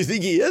 is. You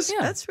think he is?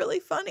 Yeah. That's really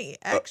funny,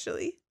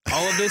 actually.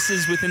 All of this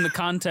is within the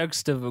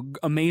context of an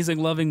amazing,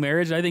 loving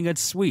marriage. I think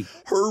that's sweet.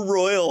 Her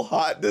Royal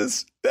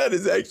Hotness. That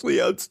is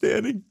actually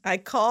outstanding. I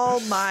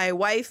call my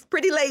wife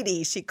Pretty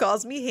Lady. She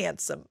calls me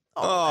handsome.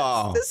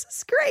 Oh. This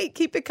is great.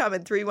 Keep it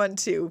coming.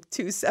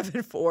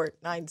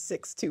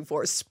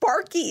 312-274-9624.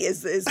 Sparky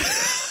is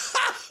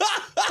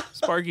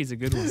Sparky's a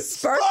good one.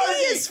 Sparky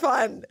is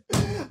fun.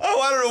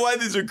 Oh, I don't know why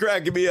these are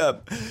cracking me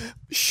up. Because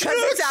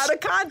it's out of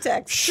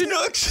context.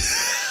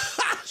 Schnooks.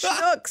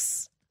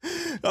 Schnooks.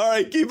 All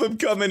right, keep them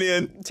coming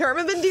in. Term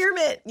of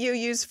endearment you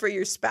use for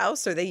your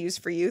spouse or they use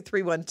for you.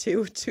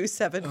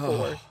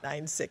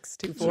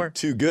 312-274-9624.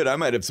 Too good. I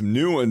might have some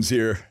new ones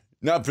here.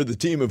 Not for the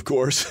team, of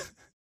course.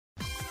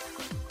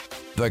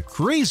 The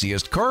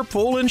craziest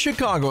carpool in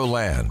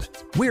Chicagoland.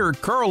 We're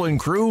Carl and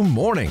Crew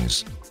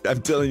Mornings.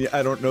 I'm telling you,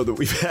 I don't know that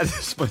we've had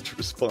this much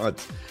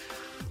response.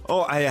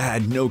 Oh, I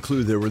had no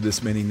clue there were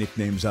this many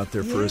nicknames out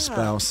there for a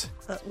spouse.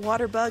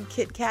 Waterbug,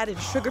 Kit Kat, and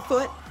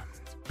Sugarfoot.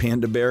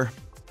 Panda Bear.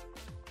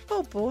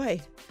 Oh, boy.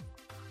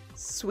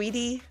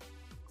 Sweetie,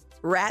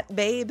 Rat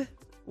Babe.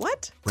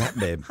 What? Rat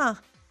Babe. Huh.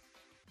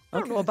 I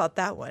don't know about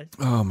that one.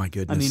 Oh, my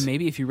goodness. I mean,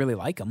 maybe if you really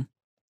like them.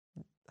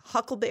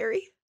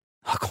 Huckleberry.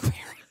 Huckleberry.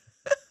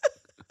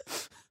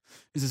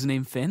 Is his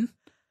name Finn?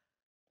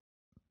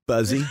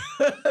 Buzzy.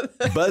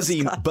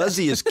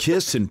 Buzzy is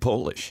kiss in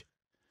Polish.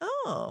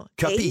 Oh.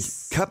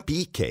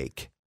 Cuppy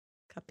cake.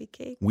 Cuppy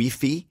cake.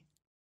 Weefy.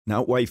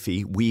 Not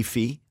wifey.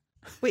 Weefy.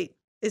 Wait,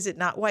 is it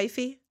not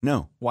wifey?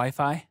 No.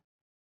 Wi-Fi?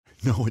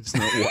 No, it's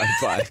not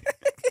Wi-Fi.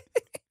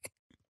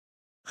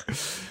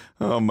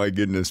 Oh, my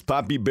goodness.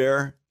 Poppy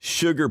Bear,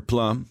 Sugar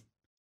Plum,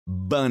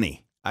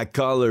 Bunny. I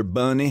call her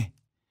Bunny.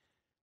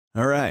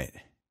 All right.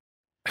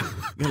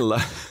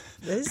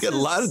 Got a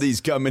lot of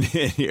these coming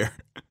in here.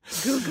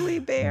 Googly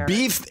Bear.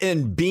 Beef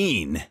and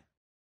Bean.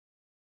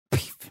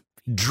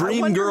 Dream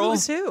I wonder Girl.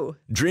 who's who.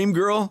 Dream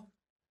Girl.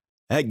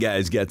 That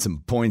guy's got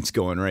some points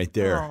going right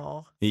there.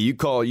 Oh. Hey, you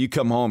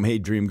come home. Hey,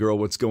 Dream Girl,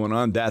 what's going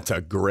on? That's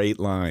a great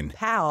line.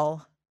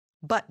 Pal.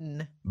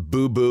 Button.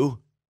 Boo Boo.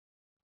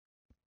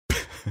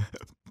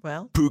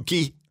 Well,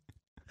 Pookie.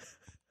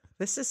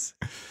 this is...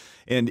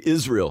 And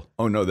Israel.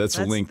 Oh, no, that's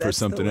a link for that's the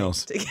something link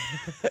else.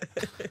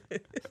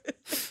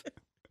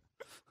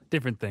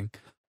 Different thing.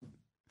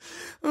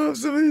 Oh,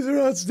 some of these are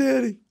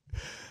outstanding.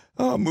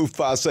 Oh,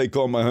 Mufasa, I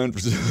call my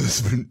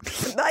husband.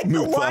 Like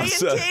the Lion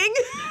King?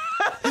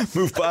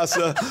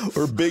 Mufasa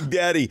or Big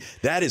Daddy.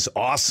 That is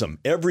awesome.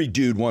 Every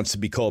dude wants to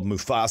be called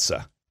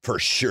Mufasa, for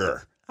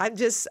sure.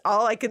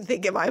 All I can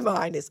think in my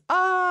mind is,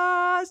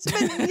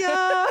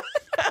 Svenya.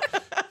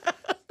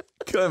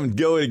 Come,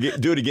 do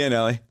it again,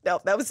 Allie.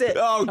 No, that was it.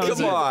 Oh,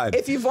 come on.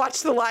 If you've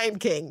watched The Lion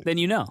King. Then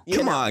you know.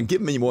 Come on,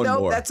 give me one No,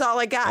 more. that's all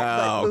I got.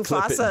 Oh, But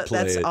clip it and Mufasa, play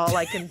that's it. all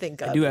I can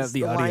think of. I do have is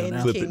the audio Lion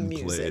now. Clip it King and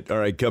music. play it. All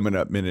right, coming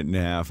up, minute and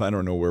a half. I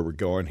don't know where we're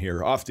going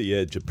here. Off the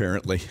edge,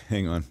 apparently.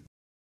 Hang on.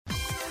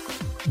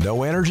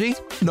 No energy?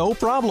 No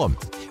problem.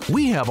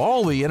 We have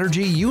all the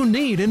energy you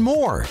need and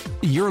more.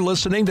 You're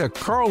listening to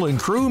Carl and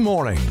Crew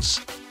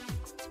Mornings.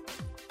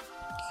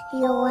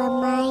 You're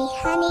my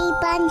honey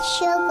bun,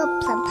 sugar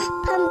plum,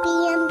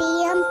 pumpkin.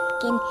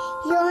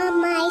 You're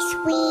my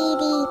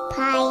sweetie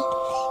pie.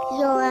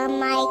 You're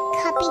my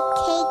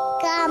cupcake,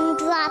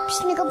 gumdrop,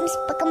 snickums,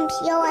 spickums.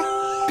 You're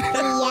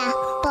the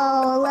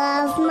apple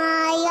of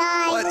my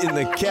eye. What in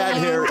the cat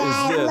hair is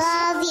I this?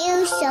 love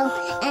you so,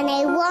 and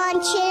I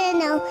want you to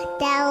know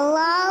that I'll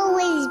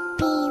always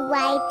be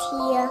right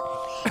here.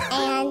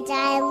 And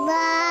I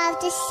love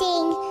to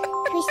sing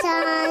 2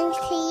 songs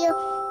to you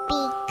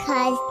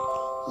because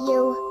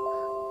you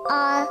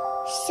are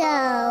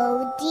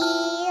so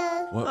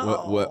dear.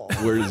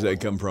 What? Where does that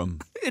come from?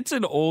 It's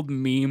an old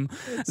meme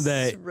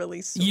that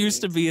really sweet.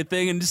 used to be a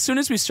thing. And as soon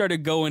as we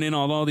started going in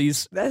on all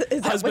these Is that what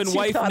you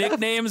husband-wife thought of?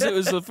 nicknames, it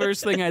was the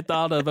first thing I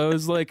thought of. I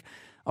was like,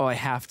 oh, I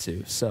have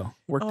to. So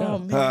worked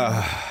out.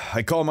 Man.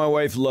 I call my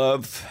wife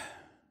Love.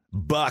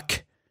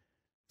 Buck.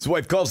 His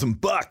wife calls him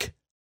Buck.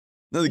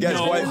 No, the guy's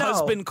No, wife.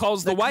 husband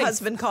calls the wife.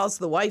 Husband calls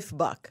the wife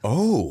Buck.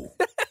 Oh,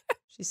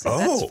 She said,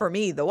 that's Oh. for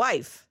me, the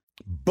wife.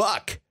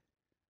 Buck.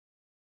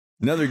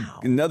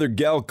 Another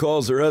gal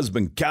calls her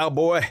husband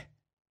Cowboy.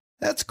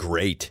 That's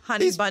great.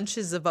 Honey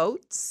bunches of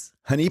oats.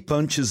 Honey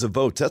bunches of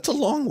oats. That's a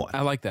long one.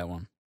 I like that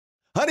one.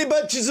 Honey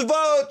bunches of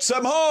oats.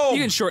 I'm home.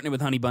 You can shorten it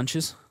with honey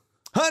bunches.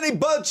 Honey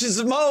bunches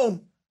of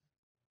home.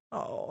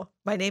 Oh,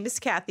 my name is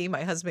Kathy.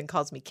 My husband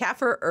calls me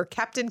Caffer or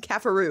Captain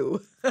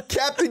Cafferoo.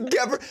 Captain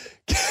Cafferoo.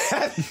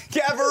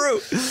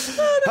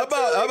 How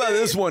about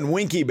this one,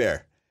 Winky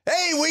Bear?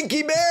 Hey,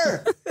 Winky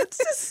Bear. It's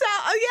just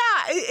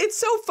it's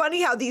so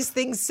funny how these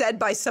things said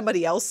by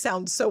somebody else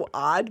sound so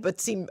odd,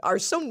 but are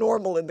so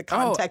normal in the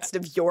context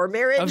of your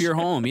marriage. Of your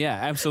home, yeah,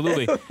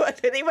 absolutely.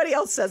 But anybody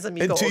else says them,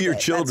 you And go, to your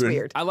 "Okay, children." That's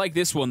weird. I like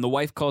this one. The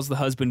wife calls the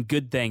husband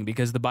good thing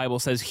because the Bible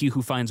says he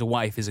who finds a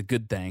wife is a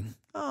good thing.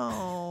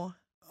 Oh,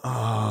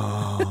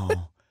 Oh,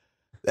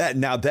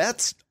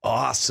 that's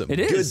awesome. It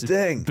is. Good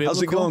thing. How's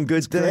it Biblical. going? Good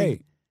It's thing.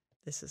 great.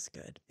 this is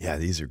good. Yeah,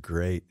 these are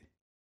great.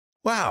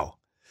 Wow.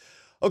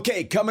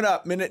 Okay, coming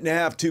up, minute and a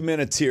half, 2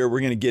 minutes here.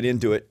 We're going to get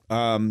into it.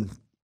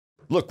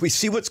 Look, we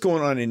see what's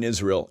going on in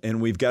Israel,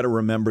 and we've got to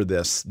remember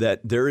this,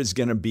 that there is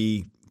going to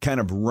be kind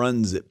of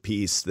runs at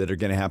peace that are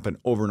going to happen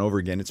over and over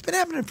again. It's been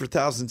happening for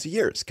thousands of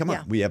years. Come on.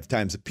 Yeah. We have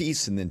times of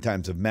peace and then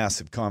times of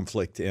massive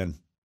conflict. And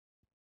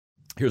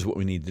here's what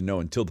we need to know.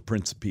 Until the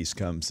Prince of Peace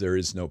comes, there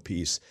is no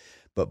peace.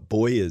 But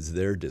boy, is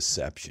there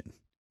deception.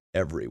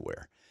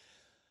 everywhere.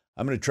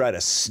 I'm going to try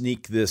to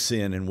sneak this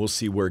in, and we'll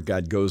see where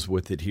God goes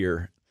with it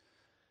here.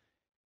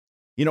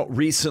 You know,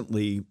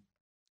 recently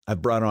I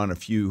brought on a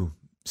few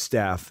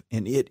staff,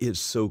 and it is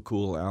so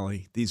cool,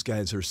 Allie. These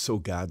guys are so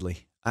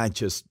godly.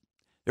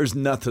 There's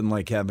nothing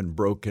like having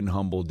broken,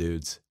 humble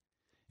dudes.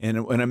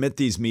 And when I'm at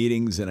these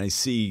meetings and I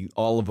see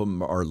all of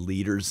them are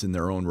leaders in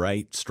their own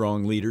right,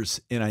 strong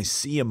leaders, and I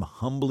see them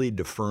humbly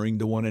deferring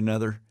to one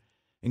another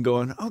and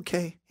going,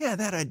 okay, yeah,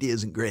 that idea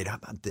isn't great. How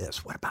about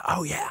this? What about,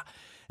 oh, yeah.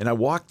 And I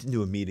walked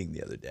into a meeting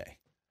the other day,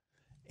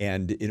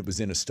 and it was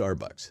in a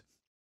Starbucks.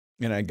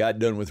 And I got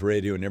done with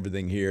radio and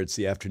everything here. It's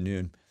the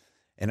afternoon.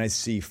 And I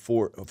see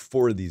four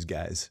of these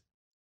guys,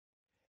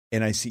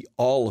 and I see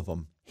all of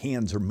them,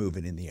 hands are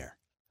moving in the air.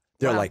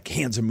 They're like,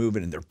 hands are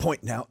moving, and they're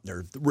pointing out, and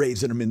they're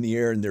raising them in the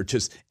air, and they're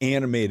just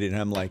animated. And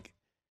I'm like,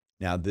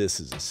 now this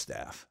is a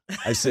staff.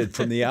 I said,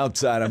 from the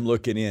outside, I'm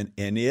looking in,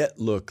 and it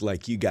looked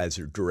like you guys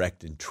are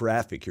directing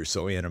traffic. You're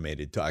so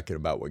animated talking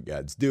about what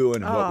God's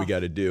doing and what we got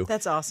to do.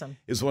 That's awesome.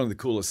 It's one of the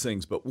coolest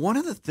things. But one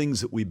of the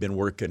things that we've been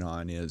working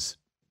on is,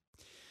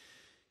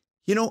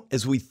 you know,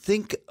 as we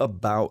think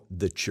about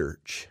the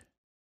church,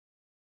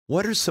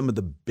 what are some of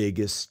the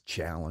biggest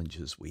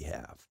challenges we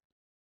have?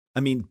 I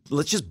mean,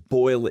 let's just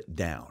boil it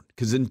down,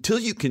 because until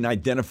you can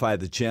identify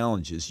the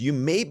challenges, you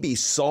may be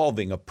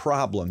solving a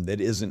problem that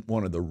isn't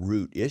one of the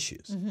root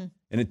issues. Mm-hmm.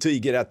 And until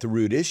you get at the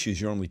root issues,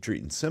 you're only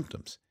treating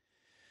symptoms.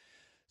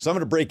 So I'm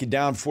going to break it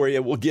down for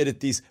you. We'll get at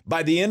these.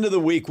 By the end of the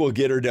week, we'll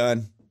get her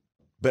done.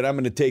 But I'm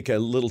going to take a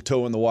little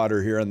toe in the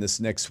water here on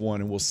this next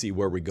one, and we'll see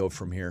where we go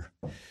from here.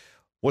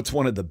 What's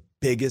one of the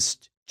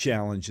biggest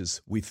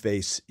challenges we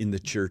face in the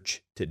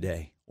church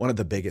today? One of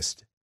the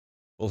biggest.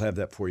 We'll have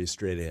that for you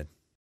straight ahead.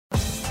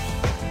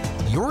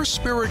 Your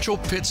spiritual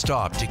pit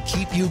stop to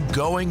keep you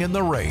going in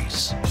the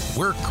race.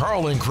 We're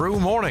Carl and Crew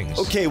Mornings.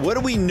 Okay, what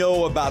do we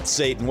know about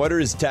Satan? What are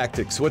his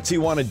tactics? What's he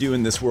want to do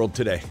in this world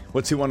today?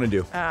 What's he want to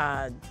do?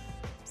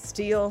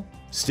 Steal.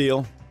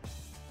 Steal.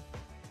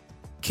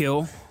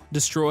 Kill.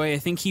 Destroy. I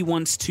think he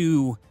wants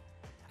to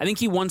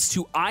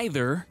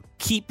either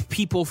keep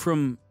people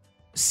from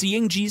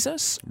seeing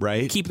Jesus,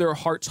 right? Keep their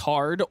hearts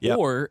hard, yep.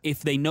 Or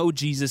if they know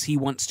Jesus, he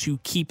wants to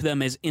keep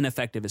them as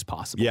ineffective as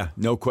possible. Yeah,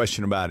 no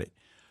question about it.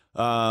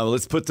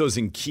 Let's put those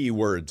in key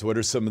words. What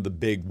are some of the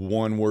big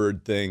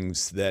one-word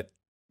things that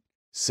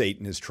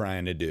Satan is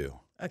trying to do?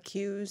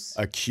 Accuse.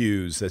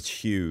 That's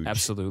huge.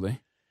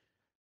 Absolutely.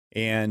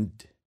 And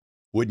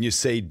wouldn't you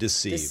say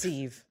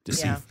deceive?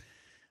 Deceive. Yeah.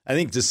 I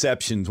think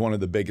deception is one of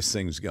the biggest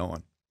things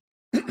going.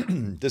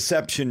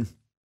 Deception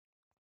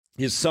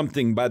is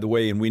something, by the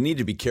way, and we need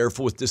to be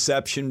careful with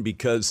deception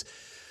because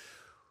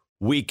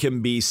we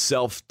can be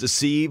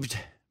self-deceived,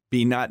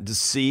 be not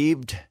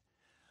deceived.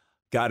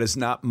 God is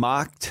not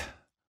mocked.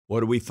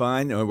 What do we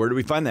find? Where do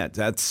we find that?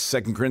 That's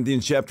 2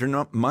 Corinthians chapter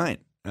 9.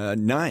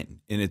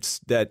 And it's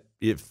that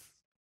if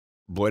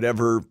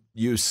whatever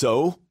you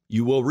sow,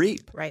 you will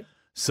reap. Right.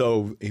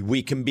 So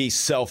we can be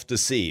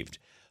self-deceived.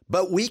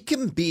 But we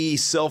can be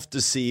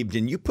self-deceived,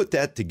 and you put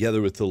that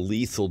together with the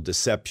lethal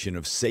deception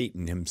of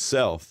Satan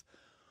himself.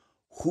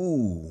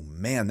 Ooh,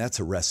 man, that's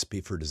a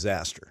recipe for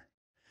disaster.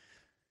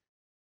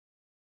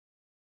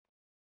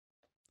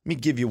 Let me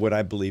give you what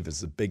I believe is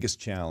the biggest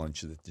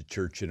challenge that the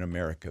church in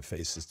America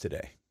faces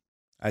today.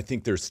 I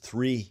think there's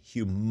 3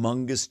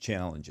 humongous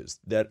challenges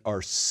that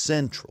are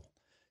central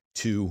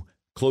to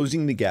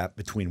closing the gap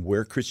between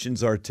where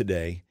Christians are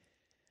today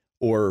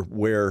or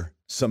where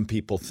some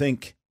people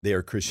think they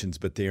are Christians,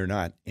 but they are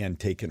not, and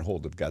taking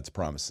hold of God's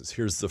promises.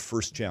 Here's the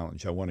first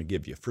challenge I want to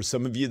give you. For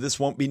some of you, this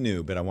won't be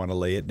new, but I want to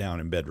lay it down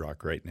in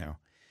bedrock right now.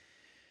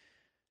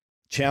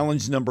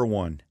 Challenge number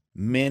 1,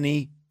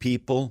 many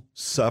people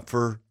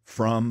suffer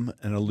from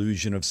an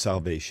illusion of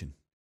salvation,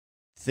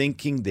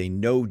 thinking they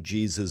know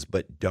Jesus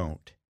but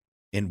don't,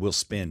 and will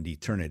spend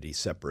eternity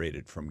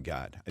separated from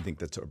God. I think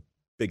that's our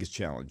biggest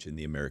challenge in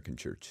the American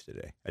church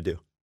today. I do.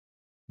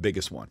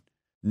 Biggest one.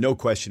 No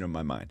question in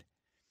my mind.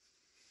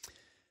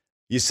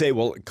 You say,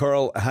 well,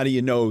 Carl, how do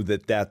you know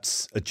that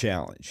that's a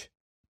challenge?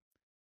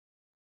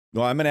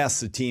 Well, I'm going to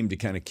ask the team to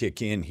kind of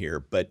kick in here,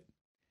 but,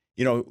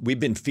 you know, we've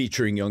been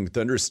featuring Young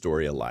Thunder's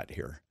story a lot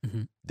here,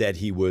 that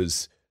he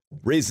was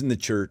raised in the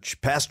church,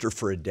 pastor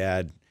for a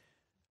dad,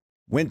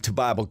 went to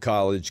Bible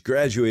college,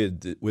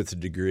 graduated with a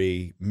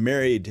degree,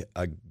 married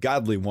a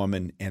godly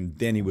woman, and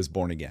then he was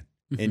born again.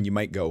 And you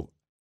might go,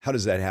 how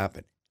does that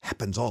happen?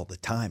 Happens all the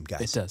time,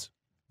 guys. It does.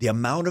 The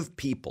amount of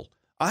people.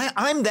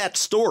 I'm that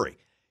story.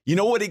 You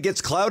know what it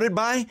gets clouded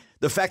by?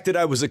 The fact that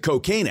I was a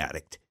cocaine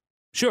addict.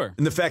 Sure.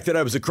 And the fact that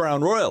I was a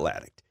Crown Royal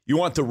addict. You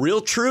want the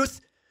real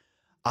truth?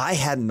 I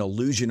had an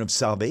illusion of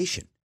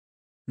salvation.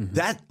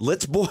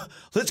 Let's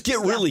get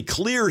really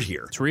clear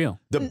here. It's real.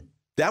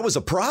 That was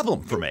a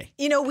problem for me.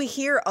 You know, we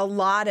hear a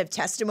lot of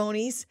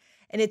testimonies,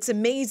 and it's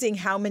amazing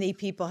how many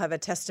people have a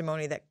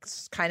testimony that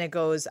kind of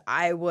goes,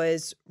 I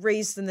was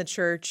raised in the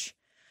church.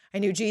 I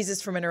knew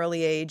Jesus from an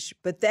early age,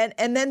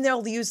 and then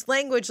they'll use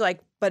language like,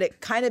 but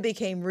it kind of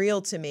became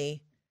real to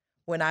me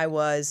when I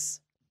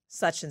was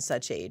such and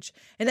such age.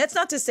 And that's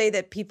not to say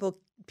that people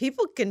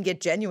can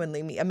get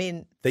genuinely, I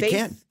mean, They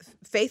can.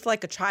 faith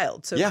like a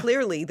child. So Yeah.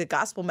 clearly the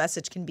gospel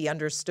message can be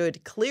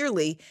understood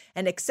clearly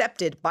and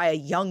accepted by a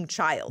young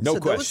child. No so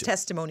those question.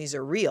 testimonies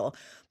are real.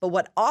 But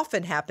what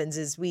often happens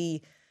is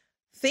we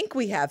think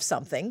we have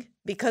something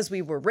because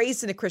we were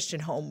raised in a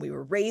Christian home, we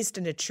were raised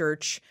in a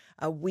church,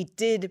 we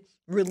did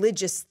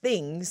religious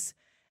things,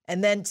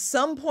 and then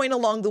some point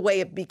along the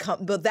way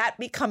that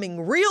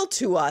becoming real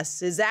to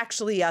us is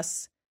actually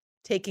us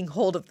taking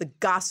hold of the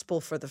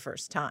gospel for the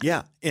first time.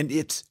 Yeah, and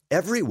it's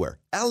everywhere.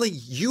 Allie,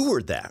 you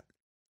were that.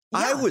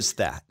 I Yeah. was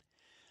that.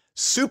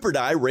 Super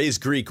Di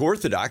raised Greek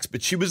Orthodox,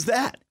 but she was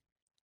that.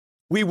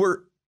 We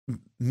were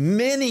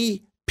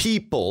many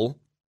people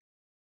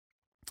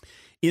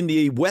in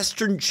the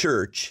Western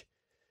church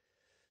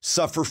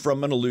suffer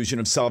from an illusion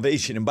of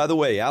salvation. And by the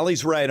way,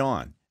 Allie's right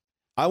on.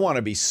 I want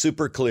to be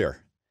super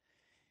clear.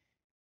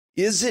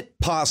 Is it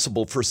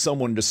possible for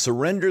someone to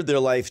surrender their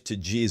life to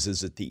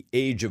Jesus at the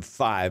age of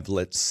 5,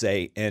 let's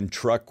say, and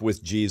truck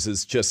with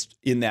Jesus just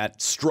in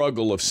that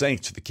struggle of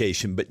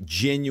sanctification, but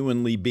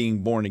genuinely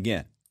being born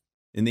again?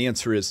 And the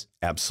answer is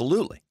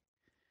absolutely.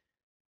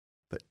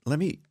 But let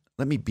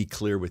me be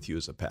clear with you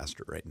as a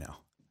pastor right now.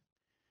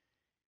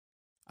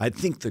 I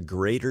think the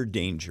greater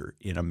danger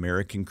in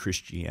American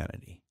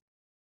Christianity,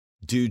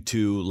 due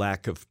to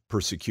lack of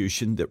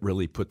persecution that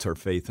really puts our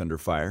faith under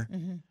fire,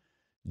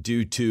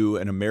 due to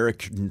an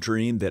American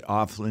dream that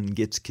often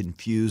gets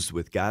confused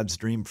with God's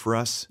dream for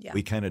us. Yeah.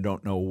 We kind of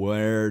don't know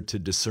where to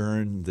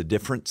discern the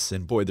difference.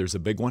 And boy, there's a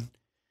big one.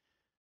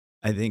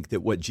 I think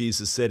that what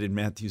Jesus said in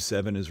Matthew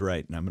 7 is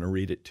right, and I'm going to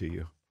read it to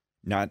you.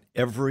 Not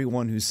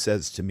everyone who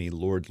says to me,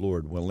 Lord,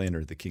 Lord, will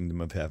enter the kingdom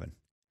of heaven,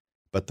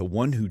 but the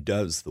one who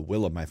does the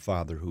will of my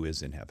Father who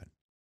is in heaven.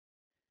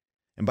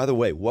 And by the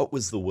way, what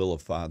was the will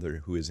of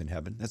Father who is in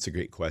heaven? That's a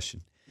great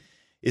question.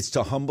 It's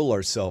to humble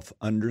ourselves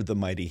under the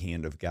mighty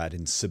hand of God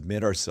and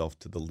submit ourselves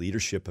to the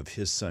leadership of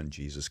his Son,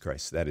 Jesus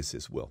Christ. That is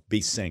his will.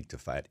 Be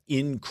sanctified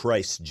in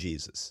Christ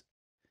Jesus.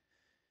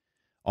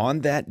 On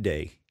that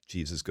day,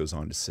 Jesus goes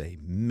on to say,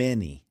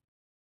 many,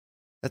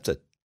 that's a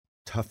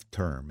tough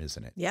term,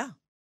 isn't it? Yeah.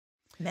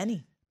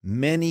 Many.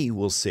 Many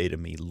will say to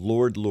me,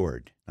 Lord,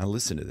 Lord. Now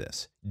listen to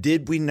this.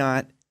 Did we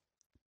not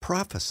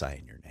prophesy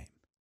in your name,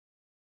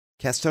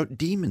 cast out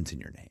demons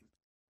in your name,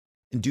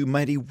 and do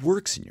mighty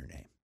works in your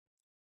name?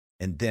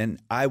 And then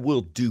I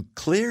will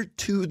declare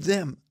to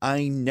them,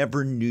 I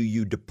never knew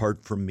you.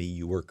 Depart from me,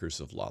 you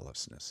workers of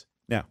lawlessness.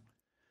 Now,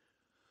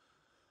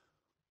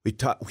 we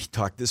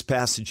talk this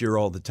passage here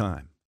all the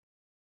time.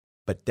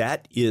 But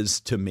that is,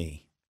 to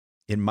me,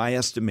 in my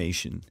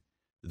estimation,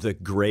 the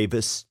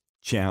gravest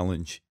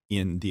challenge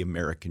in the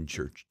American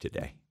church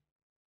today.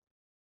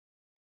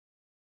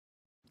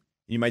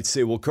 You might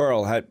say, well,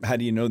 Carl, how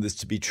do you know this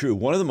to be true?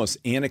 One of the most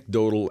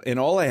anecdotal, and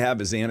all I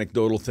have is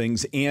anecdotal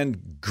things,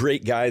 and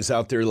great guys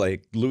out there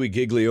like Louis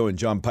Giglio and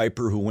John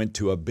Piper, who went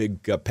to a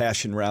big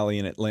passion rally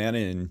in Atlanta.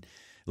 And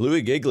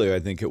Louis Giglio, I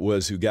think it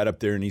was, who got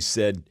up there and he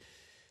said,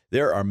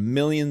 there are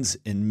millions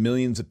and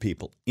millions of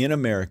people in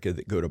America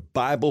that go to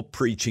Bible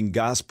preaching,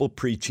 gospel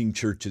preaching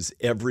churches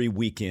every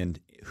weekend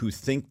who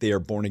think they are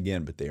born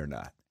again, but they are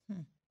not.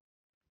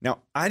 Now,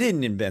 I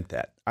didn't invent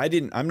that.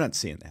 I'm not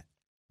saying that.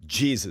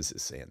 Jesus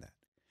is saying that.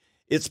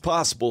 It's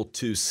possible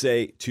to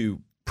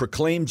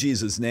proclaim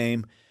Jesus'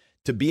 name,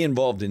 to be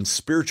involved in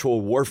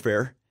spiritual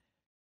warfare,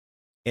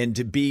 and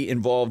to be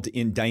involved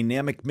in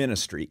dynamic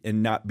ministry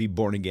and not be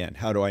born again.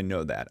 How do I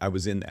know that? I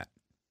was in that.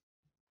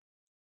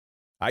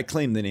 I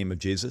claim the name of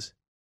Jesus.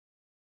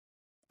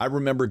 I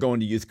remember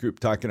going to youth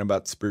group talking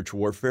about spiritual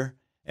warfare,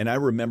 and I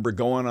remember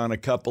going on a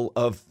couple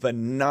of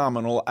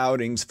phenomenal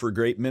outings for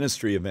great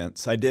ministry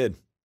events. I did.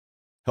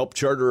 Helped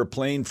charter a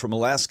plane from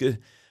Alaska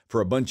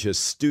for a bunch of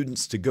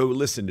students to go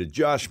listen to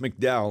Josh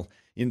McDowell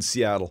in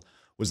Seattle.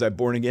 Was I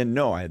born again?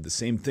 No, I had the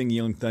same thing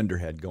Young Thunder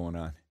had going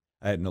on.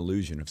 I had an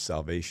illusion of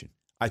salvation.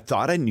 I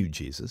thought I knew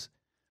Jesus,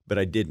 but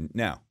I didn't.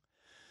 Now,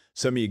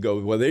 some of you go,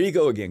 well, there you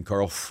go again,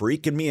 Carl,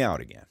 freaking me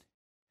out again.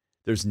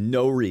 There's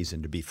no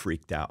reason to be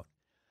freaked out.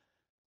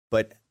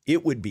 But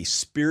it would be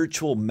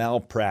spiritual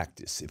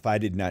malpractice if I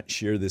did not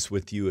share this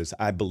with you as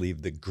I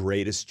believe the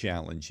greatest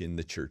challenge in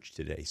the church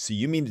today. So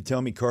you mean to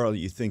tell me, Carl,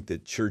 you think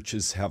that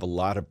churches have a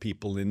lot of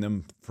people in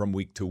them from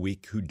week to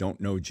week who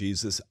don't know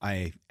Jesus?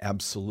 I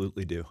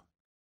absolutely do.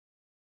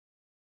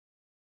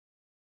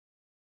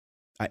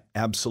 I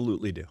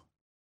absolutely do.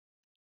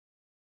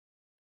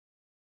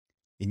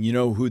 And you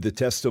know who the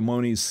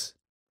testimonies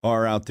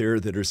are out there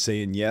that are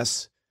saying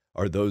yes?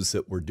 Are those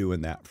that were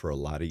doing that for a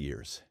lot of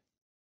years.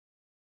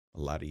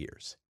 A lot of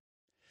years.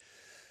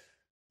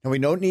 And we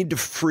don't need to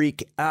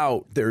freak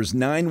out. There's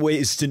 9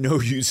 ways to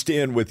know you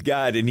stand with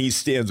God and he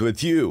stands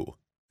with you.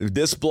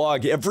 This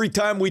blog, every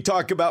time we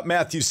talk about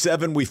Matthew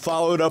 7, we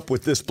follow it up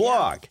with this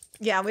blog.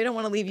 Yeah, we don't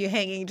want to leave you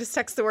hanging. Just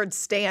text the word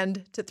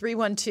STAND to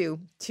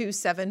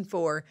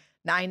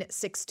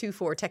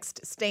 312-274-9624.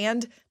 Text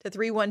STAND to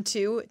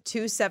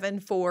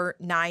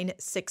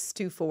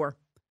 312-274-9624.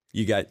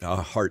 You got a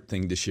heart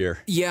thing to share.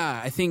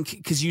 Yeah, I think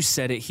because you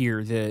said it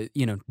here that,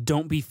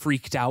 don't be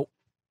freaked out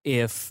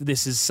if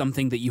this is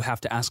something that you have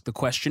to ask the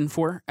question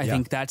for. I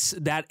think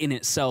that in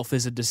itself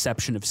is a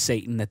deception of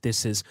Satan, that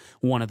this is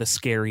one of the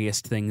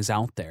scariest things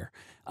out there.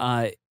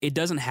 It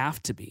doesn't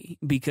have to be,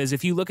 because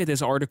if you look at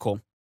this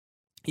article,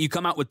 you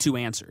come out with two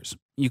answers.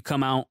 You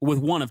come out with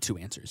one of two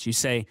answers. You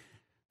say,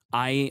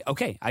 I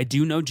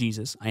do know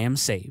Jesus. I am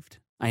saved.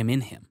 I am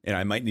in him. And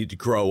I might need to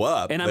grow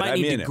up. And I might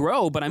need to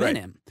grow, but I'm in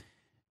him.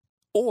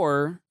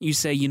 Or you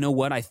say, you know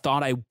what? I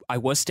thought I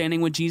was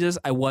standing with Jesus.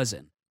 I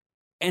wasn't.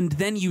 And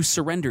then you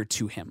surrender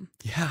to him.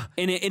 Yeah.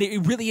 And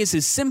it really is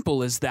as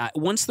simple as that.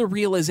 Once the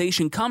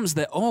realization comes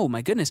that, oh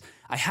my goodness,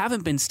 I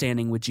haven't been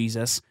standing with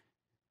Jesus,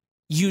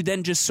 you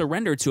then just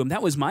surrender to him.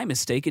 That was my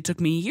mistake. It took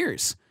me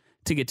years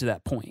to get to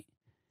that point.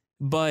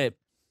 But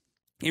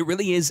it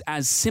really is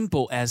as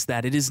simple as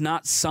that. It is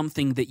not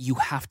something that you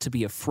have to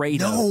be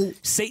afraid of.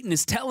 Satan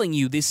is telling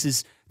you this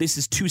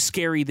is too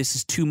scary, this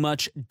is too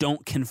much,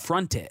 don't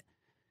confront it.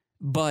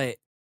 But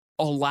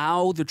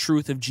allow the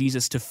truth of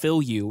Jesus to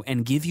fill you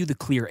and give you the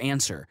clear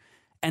answer,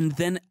 and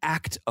then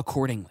act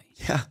accordingly.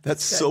 Yeah,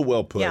 that's good. So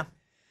well put. Yeah.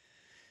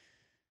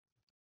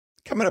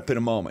 Coming up in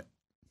a moment,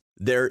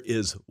 there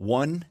is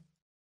one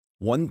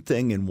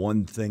thing and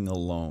one thing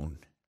alone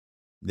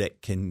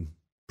that can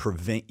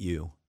prevent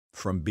you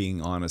from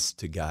being honest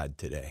to God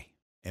today.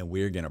 And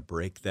we're going to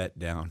break that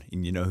down.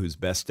 And you know who's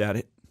best at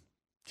it?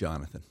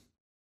 Jonathan.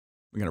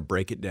 We're going to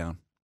break it down.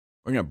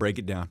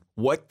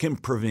 What can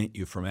prevent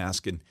you from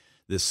asking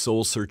this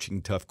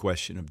soul-searching, tough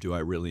question of, do I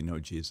really know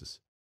Jesus?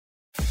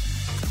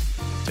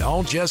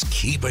 Don't just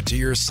keep it to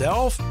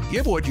yourself.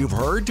 Give what you've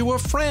heard to a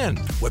friend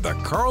with the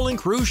Karl and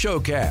Crew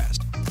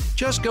Showcast.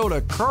 Just go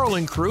to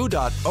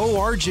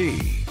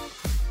karlandcrew.org.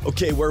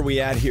 Okay, where are we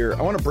at here?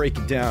 I want to break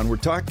it down. We're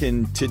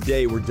talking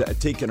today, we're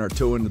taking our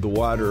toe into the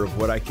water of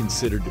what I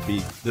consider to be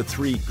the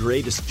three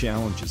greatest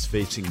challenges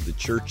facing the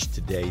church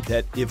today,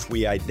 that if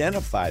we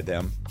identify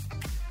them,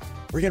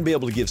 we're going to be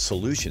able to give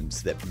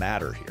solutions that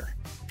matter here.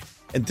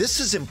 And this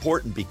is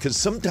important because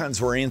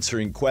sometimes we're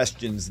answering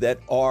questions that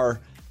are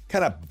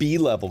kind of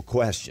B-level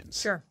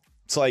questions. Sure.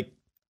 It's like,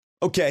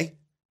 okay,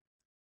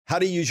 how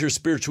to use your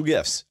spiritual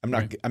gifts. I'm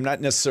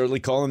not necessarily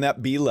calling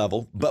that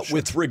B-level, but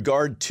with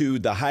regard to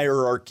the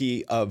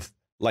hierarchy of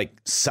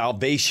like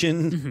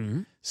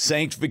salvation,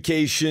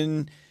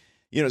 sanctification,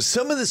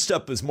 some of the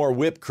stuff is more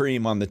whipped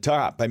cream on the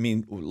top. I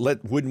mean,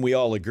 wouldn't we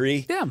all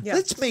agree? Yeah.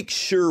 Let's make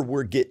sure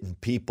we're getting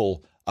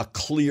people a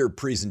clear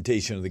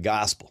presentation of the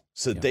gospel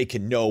so that they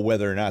can know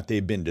whether or not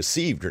they've been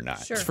deceived or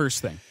not. Sure.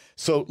 First thing.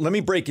 So let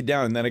me break it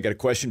down, and then I got a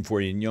question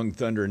for you, and Young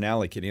Thunder and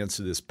Alec can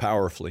answer this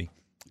powerfully.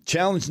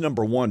 Challenge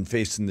number one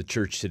facing the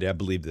church today, I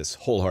believe this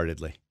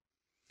wholeheartedly.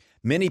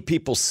 Many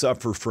people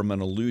suffer from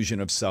an illusion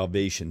of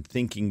salvation,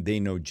 thinking they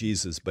know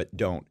Jesus but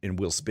don't, and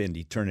will spend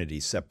eternity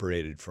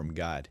separated from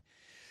God.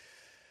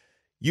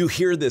 You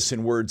hear this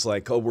in words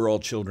like, oh, we're all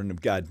children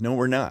of God. No,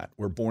 we're not.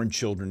 We're born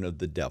children of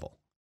the devil.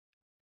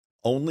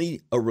 Only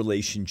a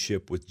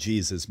relationship with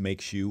Jesus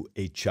makes you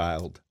a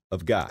child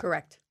of God.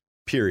 Correct.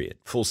 Period.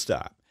 Full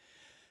stop.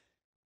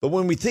 But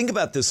when we think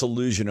about this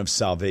illusion of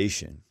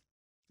salvation,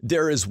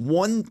 there is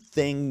one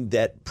thing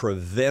that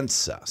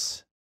prevents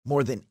us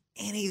more than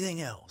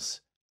anything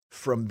else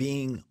from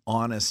being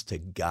honest to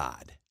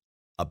God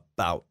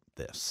about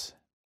this.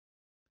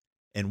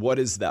 And what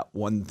is that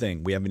one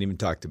thing? We haven't even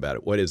talked about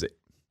it. What is it?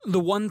 The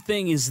one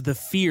thing is the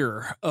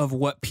fear of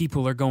what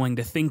people are going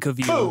to think of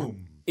you.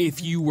 Boom.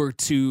 If you were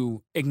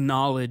to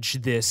acknowledge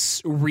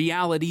this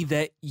reality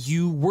that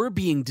you were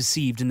being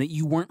deceived and that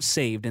you weren't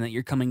saved and that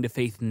you're coming to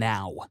faith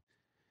now.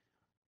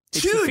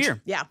 It's Huge. the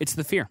fear. Yeah. It's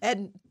the fear.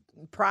 And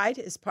pride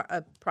is part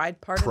of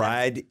that?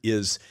 Pride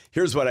is,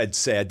 here's what I'd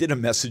say. I did a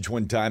message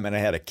one time and I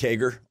had a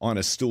kegger on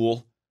a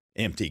stool,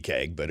 empty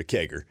keg, but a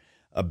kegger,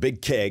 a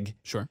big keg.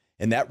 Sure.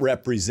 And that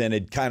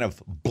represented kind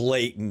of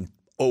blatant,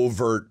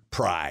 overt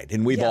pride.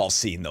 And we've all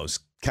seen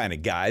those kind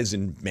of guys,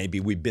 and maybe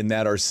we've been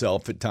that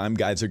ourselves at times,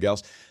 guys or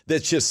gals,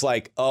 that's just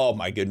like, oh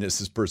my goodness,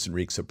 this person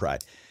reeks of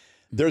pride.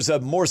 There's a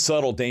more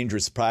subtle,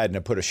 dangerous pride, and I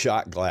put a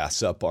shot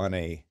glass up on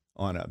a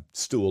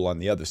stool on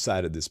the other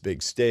side of this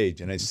big stage,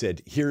 and I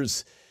said,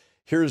 here's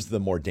the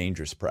more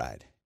dangerous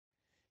pride.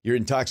 You're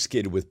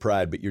intoxicated with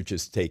pride, but you're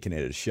just taking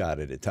it a shot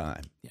at a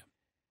time. Yeah.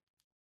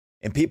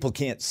 And people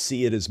can't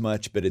see it as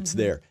much, but it's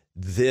there.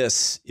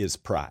 This is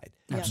pride.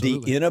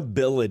 Absolutely. The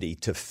inability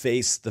to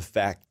face the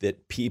fact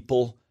that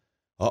people,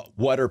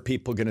 what are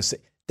people going to say?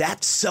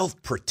 That's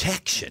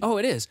self-protection. Oh,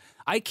 it is.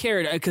 I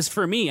cared because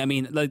for me, I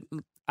mean, like,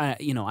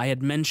 I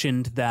had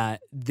mentioned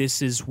that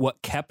this is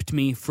what kept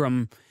me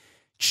from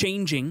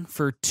changing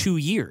for 2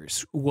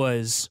 years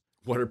was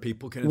what are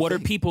people going to What are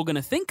people going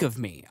to think of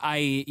me?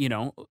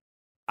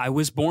 I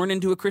was born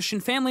into a Christian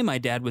family. My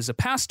dad was a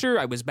pastor.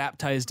 I was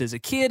baptized as a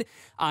kid.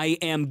 I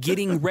am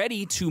getting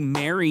ready to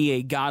marry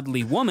a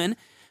godly woman.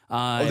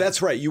 Oh,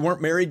 that's right. You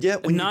weren't married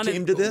yet when you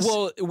came to this?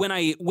 Well, when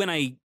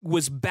I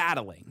was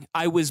battling,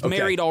 I was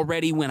married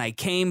already when I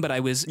came, but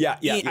I was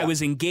I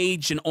was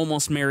engaged and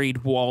almost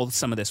married while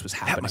some of this was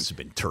happening. That must have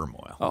been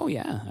turmoil. Oh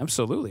yeah,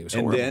 absolutely. It was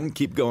and horrible. Then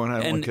keep going.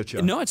 I don't want to cut you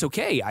off. No, it's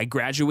okay. I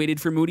graduated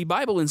from Moody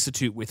Bible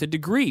Institute with a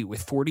degree,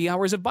 with 40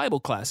 hours of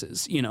Bible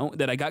classes,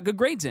 that I got good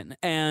grades in,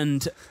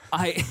 and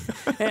I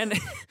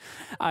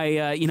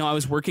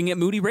was working at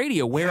Moody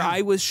Radio where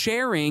I was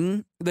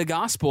sharing the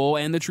gospel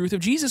and the truth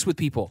of Jesus with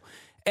people.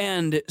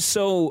 And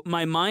so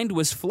my mind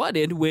was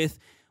flooded with,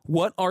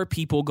 what are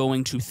people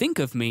going to think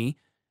of me?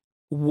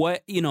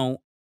 What, how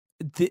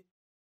am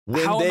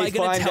I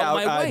going to tell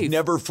my wife? I've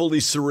never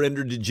fully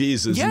surrendered to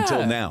Jesus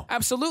until now.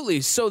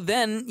 Absolutely. So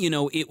then,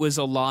 it was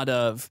a lot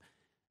of,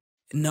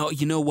 no,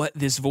 you know what?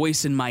 This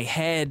voice in my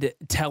head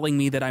telling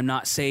me that I'm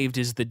not saved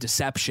is the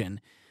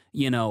deception.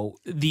 That's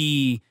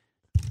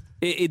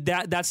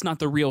not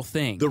the real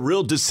thing. The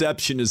real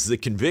deception is the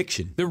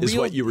conviction, is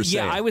what you were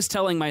saying. Yeah, I was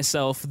telling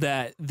myself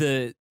that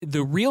the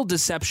real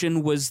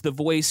deception was the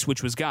voice,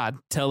 which was God,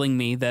 telling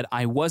me that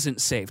I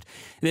wasn't saved.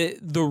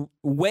 The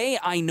way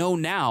I know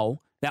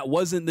now that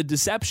wasn't the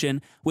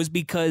deception was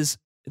because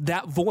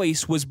that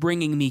voice was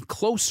bringing me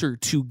closer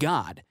to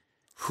God.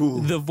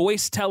 The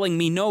voice telling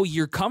me, no,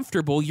 you're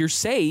comfortable, you're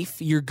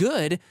safe, you're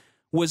good,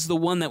 was the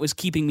one that was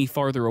keeping me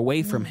farther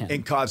away from him.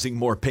 And causing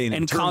more pain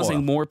and turmoil.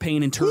 Causing more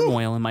pain and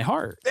turmoil in my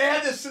heart.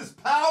 Man, this is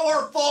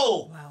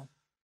powerful. Wow.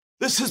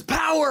 This is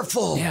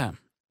powerful. Yeah.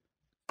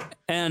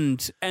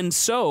 And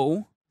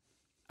so,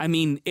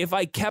 if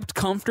I kept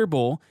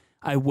comfortable,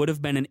 I would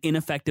have been an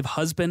ineffective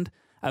husband.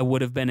 I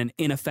would have been an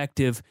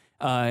ineffective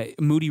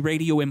Moody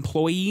Radio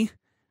employee.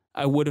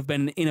 I would have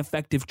been an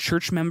ineffective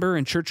church member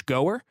and church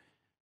goer.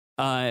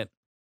 That's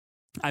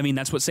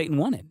what Satan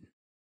wanted.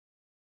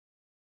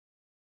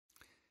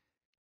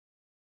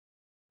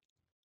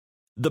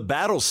 The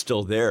battle's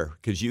still there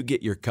because you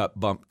get your cup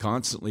bumped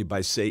constantly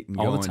by Satan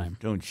all going, the time.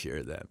 Don't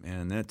share that,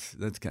 man. That's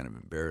kind of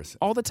embarrassing.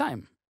 All the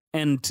time.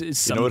 And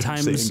sometimes, you know what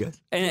I'm saying,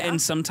 guys? And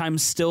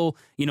sometimes still,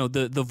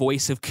 the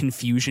voice of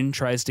confusion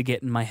tries to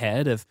get in my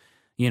head of,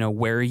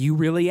 where are you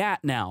really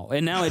at now?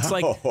 And now it's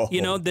like,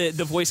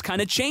 the voice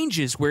kind of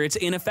changes where it's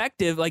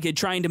ineffective, like it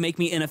trying to make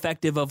me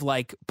ineffective of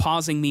like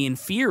pausing me in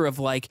fear of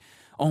like,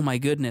 oh my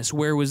goodness,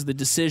 where was the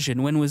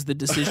decision? When was the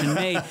decision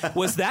made?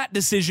 Was that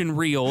decision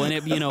real? And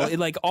it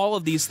like all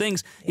of these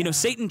things,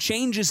 Satan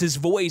changes his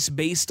voice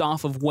based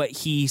off of what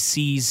he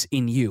sees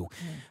in you.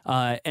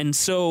 And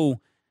so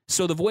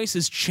the voice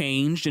has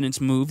changed and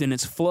it's moved and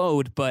it's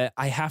flowed, but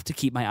I have to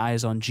keep my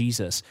eyes on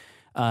Jesus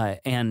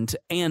and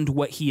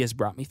what he has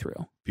brought me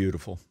through.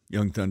 Beautiful.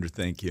 Young Thunder,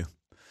 thank you.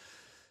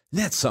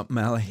 That's something,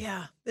 Allie.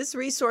 Yeah. This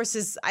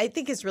resource I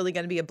think is really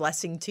going to be a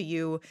blessing to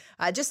you.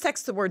 Just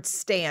text the word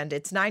STAND.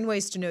 It's 9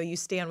 ways to know you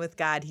stand with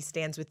God. He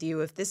stands with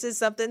you. If this is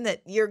something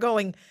that you're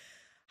going,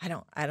 I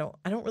don't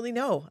really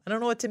know. I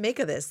don't know what to make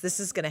of this. This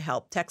is going to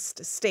help.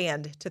 Text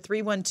STAND to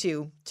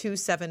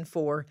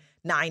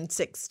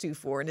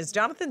 312-274-9624. And as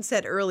Jonathan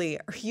said earlier,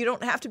 you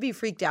don't have to be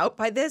freaked out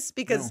by this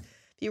because if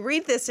you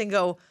read this and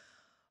go,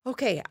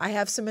 okay, I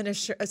have some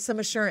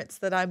assurance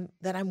that I'm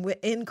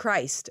in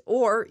Christ,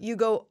 or you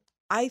go,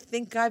 I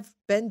think I've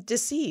been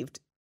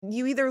deceived.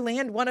 You either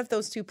land one of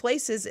those two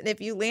places, and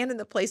if you land in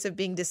the place of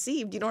being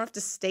deceived, you don't have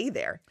to stay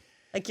there.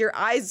 Like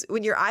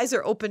when your eyes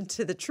are open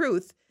to the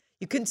truth,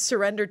 you can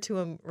surrender to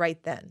him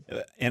right then.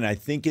 And I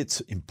think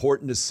it's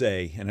important to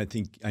say, and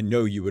I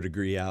know you would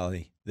agree,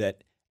 Allie,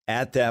 that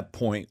at that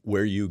point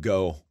where you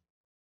go,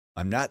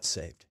 I'm not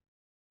saved.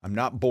 I'm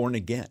not born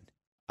again.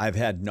 I've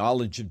had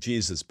knowledge of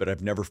Jesus, but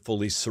I've never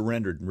fully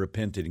surrendered and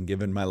repented and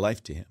given my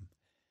life to him.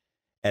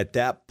 At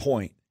that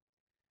point,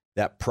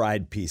 that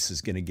pride piece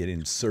is going to get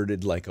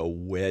inserted like a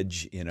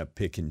wedge in a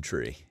pickin'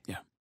 tree. Yeah.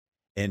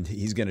 And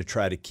he's going to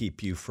try to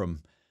keep you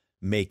from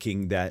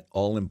making that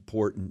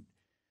all-important.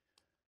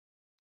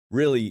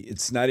 Really,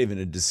 it's not even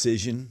a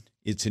decision.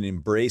 It's an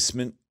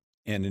embracement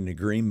and an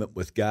agreement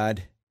with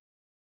God.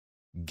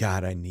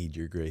 God, I need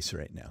your grace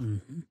right now.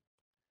 Mm-hmm.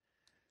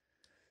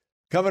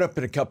 Coming up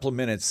in a couple of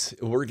minutes,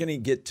 we're going to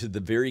get to the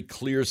very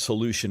clear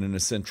solution and a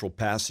central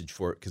passage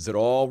for it because it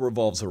all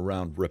revolves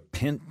around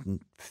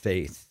repentant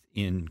faith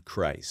in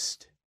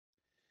Christ.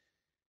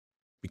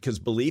 Because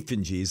belief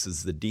in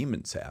Jesus, the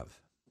demons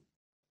have.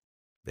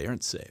 They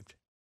aren't saved.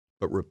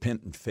 But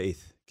repentant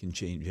faith can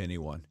change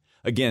anyone.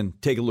 Again,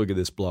 take a look at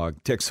this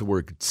blog. Text the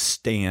word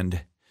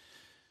STAND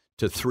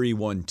to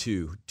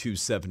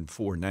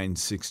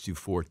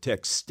 312-274-9624.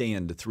 Text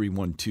STAND to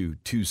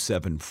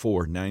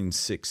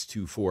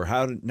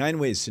 312-274-9624. 9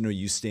 ways to know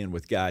you stand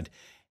with God,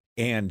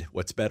 and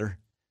what's better,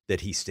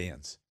 that he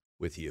stands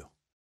with you.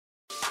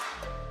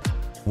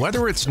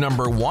 Whether it's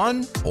number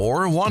 1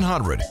 or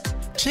 100,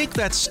 take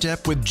that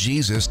step with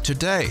Jesus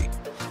today.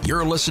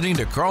 You're listening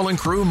to Carl and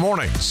Crew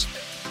Mornings.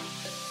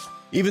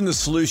 Even the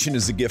solution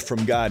is a gift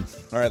from God.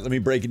 All right, let me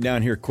break it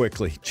down here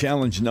quickly.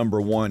 Challenge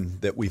number 1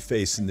 that we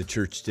face in the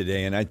church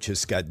today, and I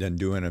just got done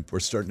doing it.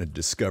 We're starting a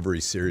discovery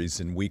series.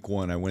 In week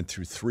 1, I went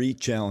through 3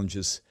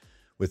 challenges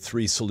with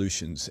 3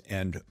 solutions.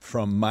 And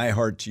from my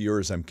heart to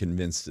yours, I'm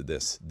convinced of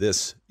this.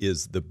 This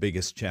is the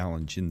biggest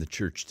challenge in the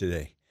church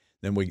today.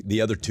 Then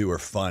the other 2 are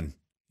fun.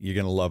 You're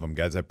going to love them,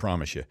 guys, I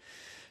promise you.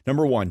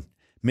 Number 1,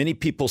 many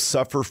people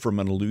suffer from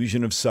an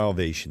illusion of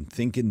salvation,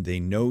 thinking they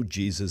know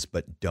Jesus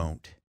but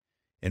don't,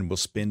 and will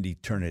spend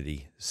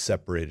eternity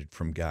separated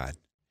from God.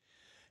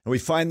 And we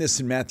find this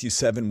in Matthew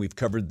 7. We've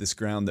covered this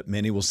ground that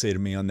many will say to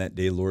me on that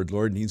day, Lord,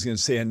 Lord. And he's going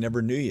to say, I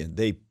never knew you.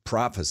 They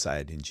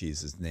prophesied in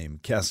Jesus' name,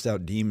 cast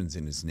out demons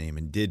in his name,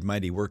 and did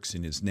mighty works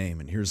in his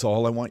name. And here's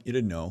all I want you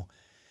to know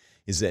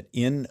is that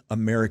in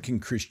American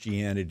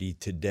Christianity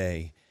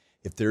today,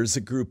 if there's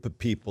a group of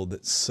people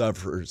that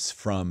suffers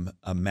from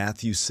a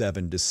Matthew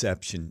 7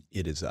 deception,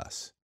 it is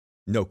us.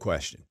 No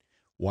question.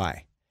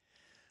 Why?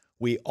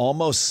 We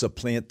almost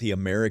supplant the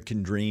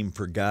American dream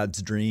for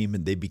God's dream,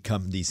 and they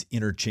become these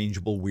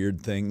interchangeable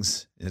weird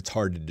things. And it's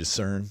hard to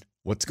discern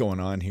what's going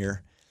on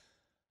here.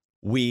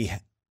 We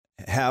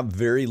have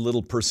very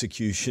little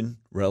persecution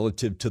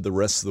relative to the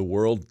rest of the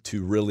world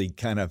to really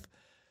kind of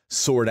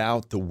sort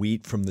out the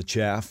wheat from the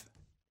chaff.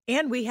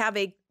 And we have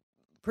a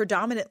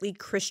predominantly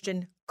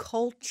Christian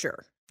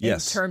culture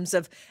Yes. in terms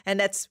of,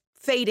 and that's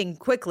fading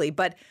quickly,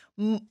 but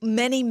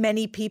many,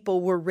 many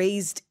people were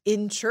raised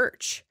in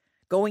church,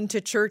 going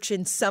to church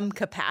in some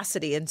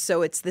capacity. And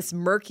so it's this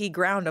murky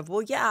ground of,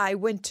 well, yeah, I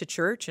went to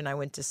church and I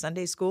went to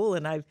Sunday school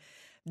and I've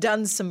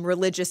done some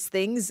religious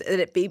things, that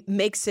it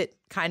makes it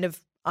kind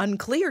of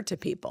unclear to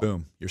people.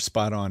 Boom. You're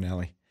spot on,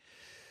 Ellie.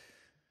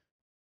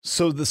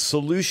 So the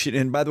solution,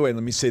 and by the way,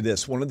 let me say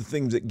this. One of the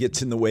things that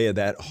gets in the way of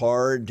that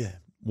hard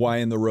why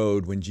in the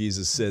road when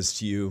Jesus says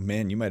to you,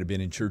 man, you might have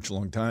been in church a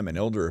long time, an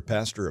elder, a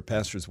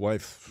pastor's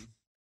wife,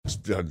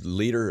 a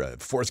leader, a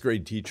 4th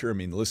grade teacher. I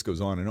mean, the list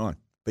goes on,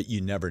 but you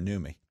never knew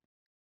me.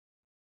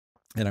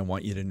 And I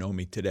want you to know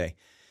me today.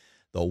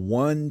 The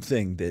one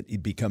thing that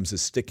it becomes a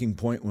sticking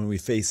point when we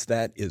face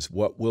that is,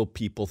 what will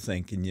people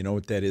think? And you know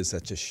what that is?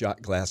 That's a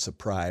shot glass of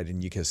pride.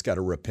 And you just got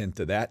to repent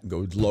of that and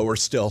go lower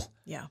still.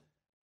 Yeah.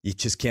 You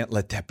just can't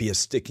let that be a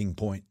sticking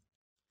point.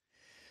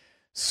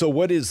 So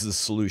what is the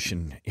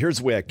solution? Here's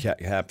the way I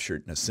capture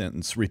it in a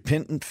sentence.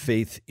 Repentant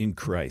faith in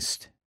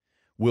Christ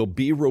will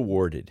be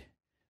rewarded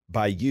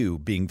by you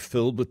being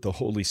filled with the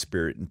Holy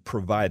Spirit and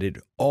provided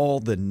all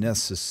the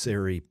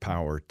necessary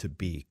power to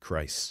be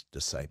Christ's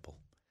disciple.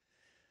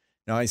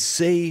 Now, I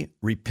say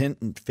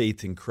repentant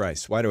faith in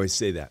Christ. Why do I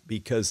say that?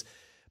 Because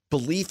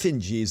belief in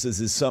Jesus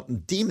is something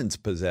demons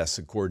possess,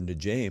 according to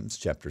James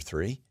chapter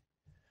 3.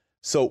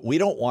 So we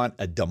don't want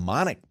a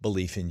demonic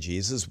belief in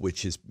Jesus,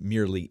 which is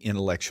merely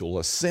intellectual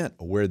assent,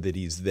 aware that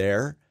he's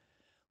there.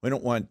 We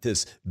don't want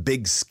this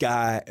big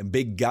guy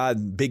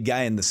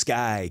in the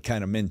sky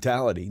kind of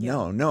mentality.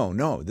 Yeah.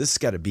 No. This has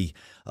got to be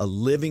a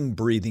living,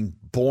 breathing,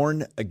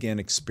 born-again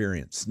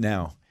experience.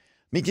 Now,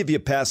 let me give you a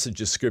passage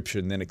of Scripture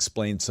and then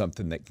explain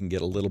something that can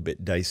get a little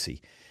bit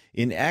dicey.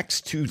 In Acts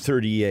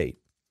 2:38,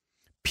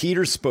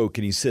 Peter spoke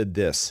and he said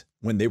this,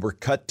 when they were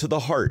cut to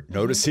the heart.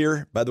 Notice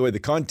here, by the way, the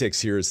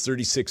context here is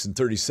 36 and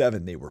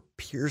 37. They were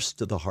pierced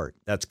to the heart.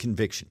 That's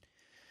conviction.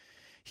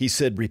 He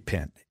said,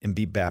 repent and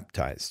be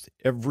baptized,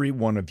 every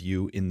one of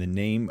you, in the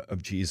name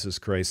of Jesus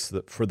Christ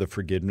for the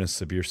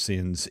forgiveness of your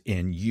sins,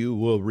 and you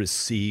will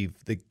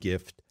receive the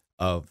gift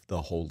of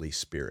the Holy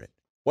Spirit.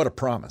 What a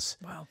promise.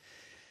 Wow.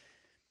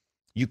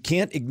 You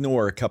can't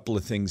ignore a couple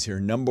of things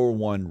here. Number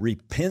one,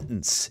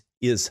 repentance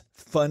is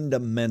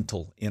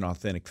fundamental in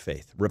authentic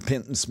faith.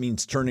 Repentance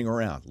means turning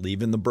around,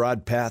 leaving the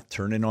broad path,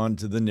 turning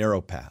onto the narrow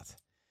path.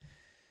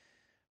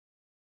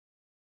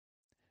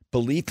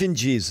 Belief in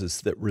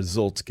Jesus that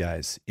results,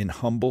 guys, in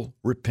humble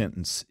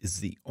repentance is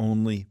the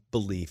only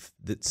belief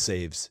that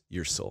saves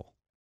your soul.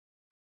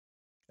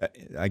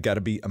 I'm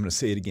going to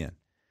say it again.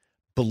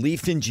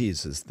 Belief in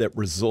Jesus that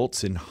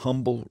results in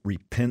humble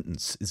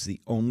repentance is the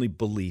only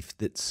belief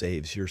that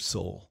saves your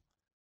soul.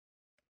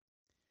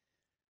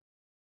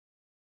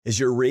 As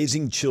you're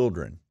raising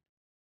children,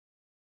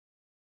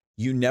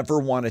 you never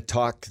want to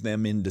talk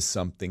them into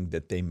something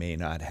that they may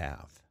not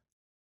have.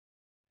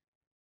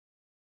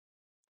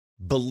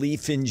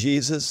 Belief in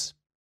Jesus,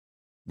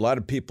 a lot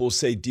of people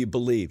say, do you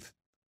believe?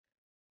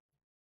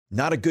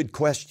 Not a good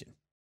question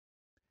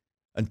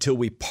until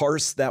we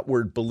parse that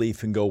word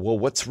belief and go, well,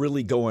 what's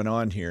really going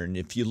on here? And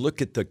if you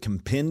look at the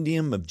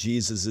compendium of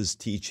Jesus's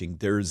teaching,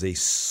 there is a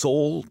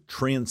soul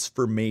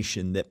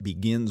transformation that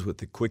begins with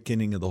the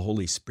quickening of the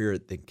Holy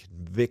Spirit that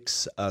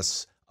convicts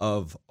us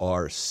of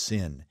our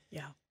sin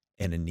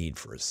and a need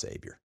for a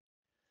Savior.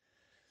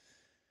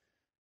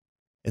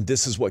 And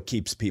this is what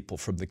keeps people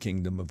from the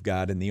kingdom of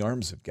God in the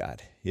arms of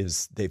God,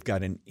 is they've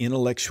got an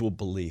intellectual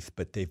belief,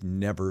 but they've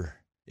never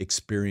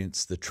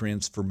experienced the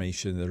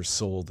transformation of their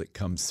soul that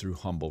comes through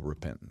humble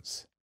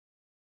repentance.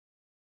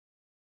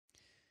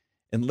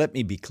 And let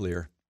me be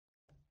clear.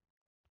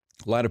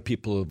 A lot of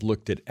people have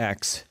looked at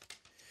Acts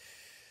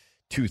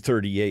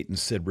 2:38 and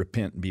said,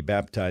 repent and be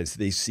baptized.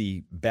 They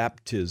see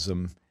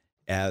baptism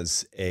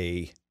as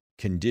a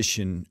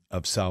condition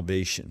of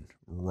salvation.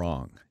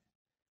 Wrong.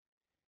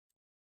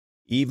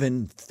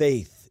 Even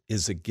faith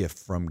is a gift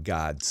from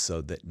God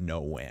so that no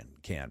one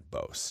can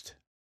boast,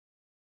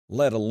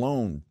 let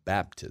alone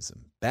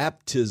baptism.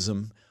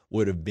 Baptism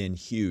would have been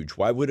huge.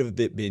 Why would have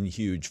it been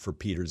huge for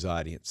Peter's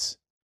audience?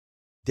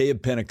 Day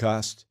of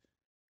Pentecost,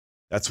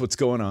 that's what's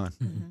going on.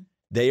 Mm-hmm.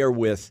 They are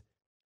with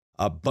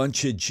a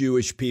bunch of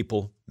Jewish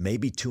people,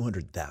 maybe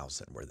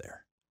 200,000 were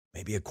there,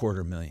 maybe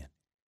 250,000.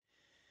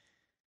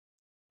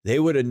 They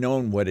would have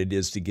known what it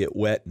is to get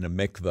wet in a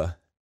mikveh.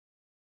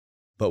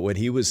 But what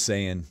he was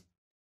saying,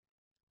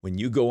 when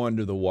you go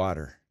under the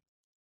water,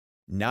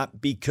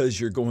 not because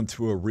you're going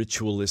through a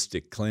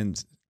ritualistic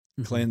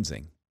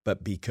cleansing,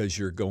 but because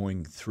you're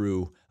going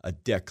through a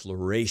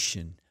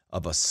declaration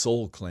of a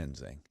soul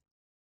cleansing,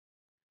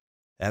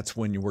 that's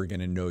when we're going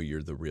to know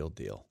you're the real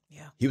deal.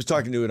 Yeah. He was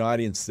talking to an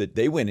audience that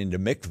they went into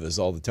mikvahs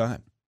all the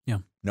time. Yeah.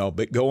 No,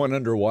 but going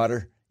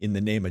underwater in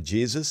the name of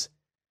Jesus,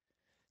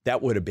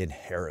 that would have been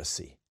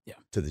heresy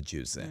to the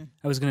Jews then.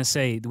 I was going to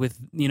say, with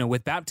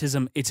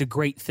baptism, it's a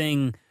great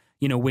thing,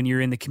 when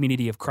you're in the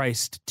community of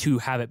Christ, to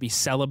have it be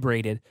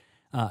celebrated,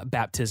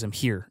 baptism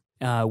here,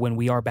 when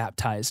we are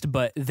baptized.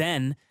 But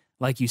then,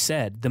 like you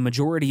said, the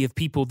majority of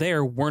people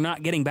there were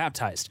not getting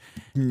baptized.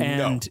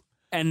 And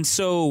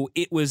so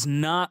it was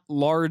not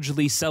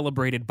largely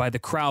celebrated by the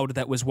crowd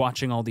that was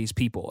watching all these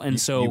people. And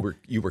so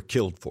you were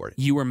killed for it.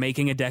 You were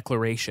making a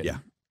declaration. Yeah.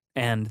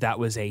 And that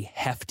was a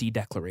hefty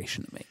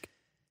declaration to make.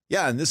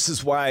 Yeah, and this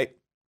is why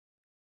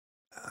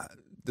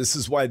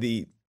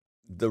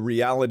the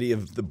reality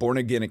of the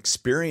born-again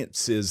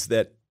experience is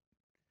that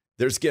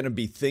there's going to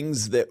be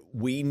things that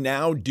we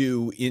now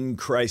do in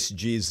Christ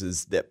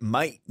Jesus that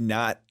might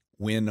not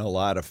win a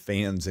lot of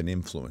fans and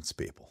influence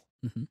people.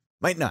 Mm-hmm.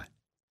 Might not,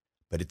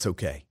 but it's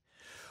okay.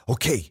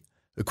 Okay,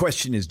 the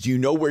question is, do you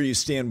know where you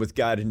stand with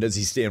God, and does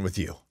he stand with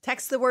you?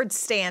 Text the word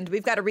STAND.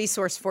 We've got a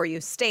resource for you.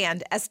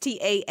 STAND,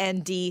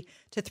 STAND,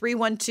 to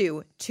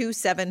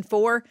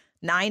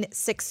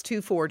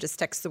 312-274-9624. Just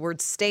text the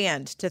word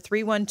STAND to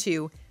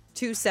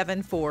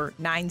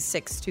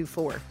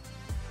 312-274-9624.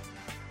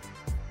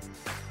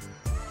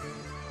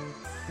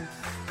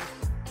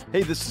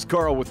 Hey, this is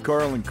Carl with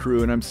Carl and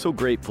Crew, and I'm so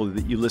grateful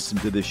that you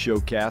listened to this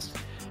showcast.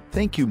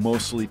 Thank you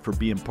mostly for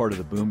being part of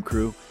the Boom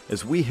Crew.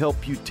 As we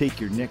help you take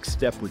your next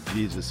step with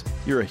Jesus,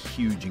 you're a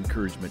huge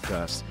encouragement to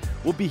us.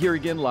 We'll be here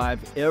again live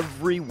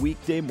every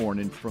weekday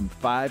morning from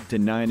 5 to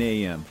 9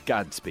 a.m.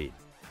 Godspeed.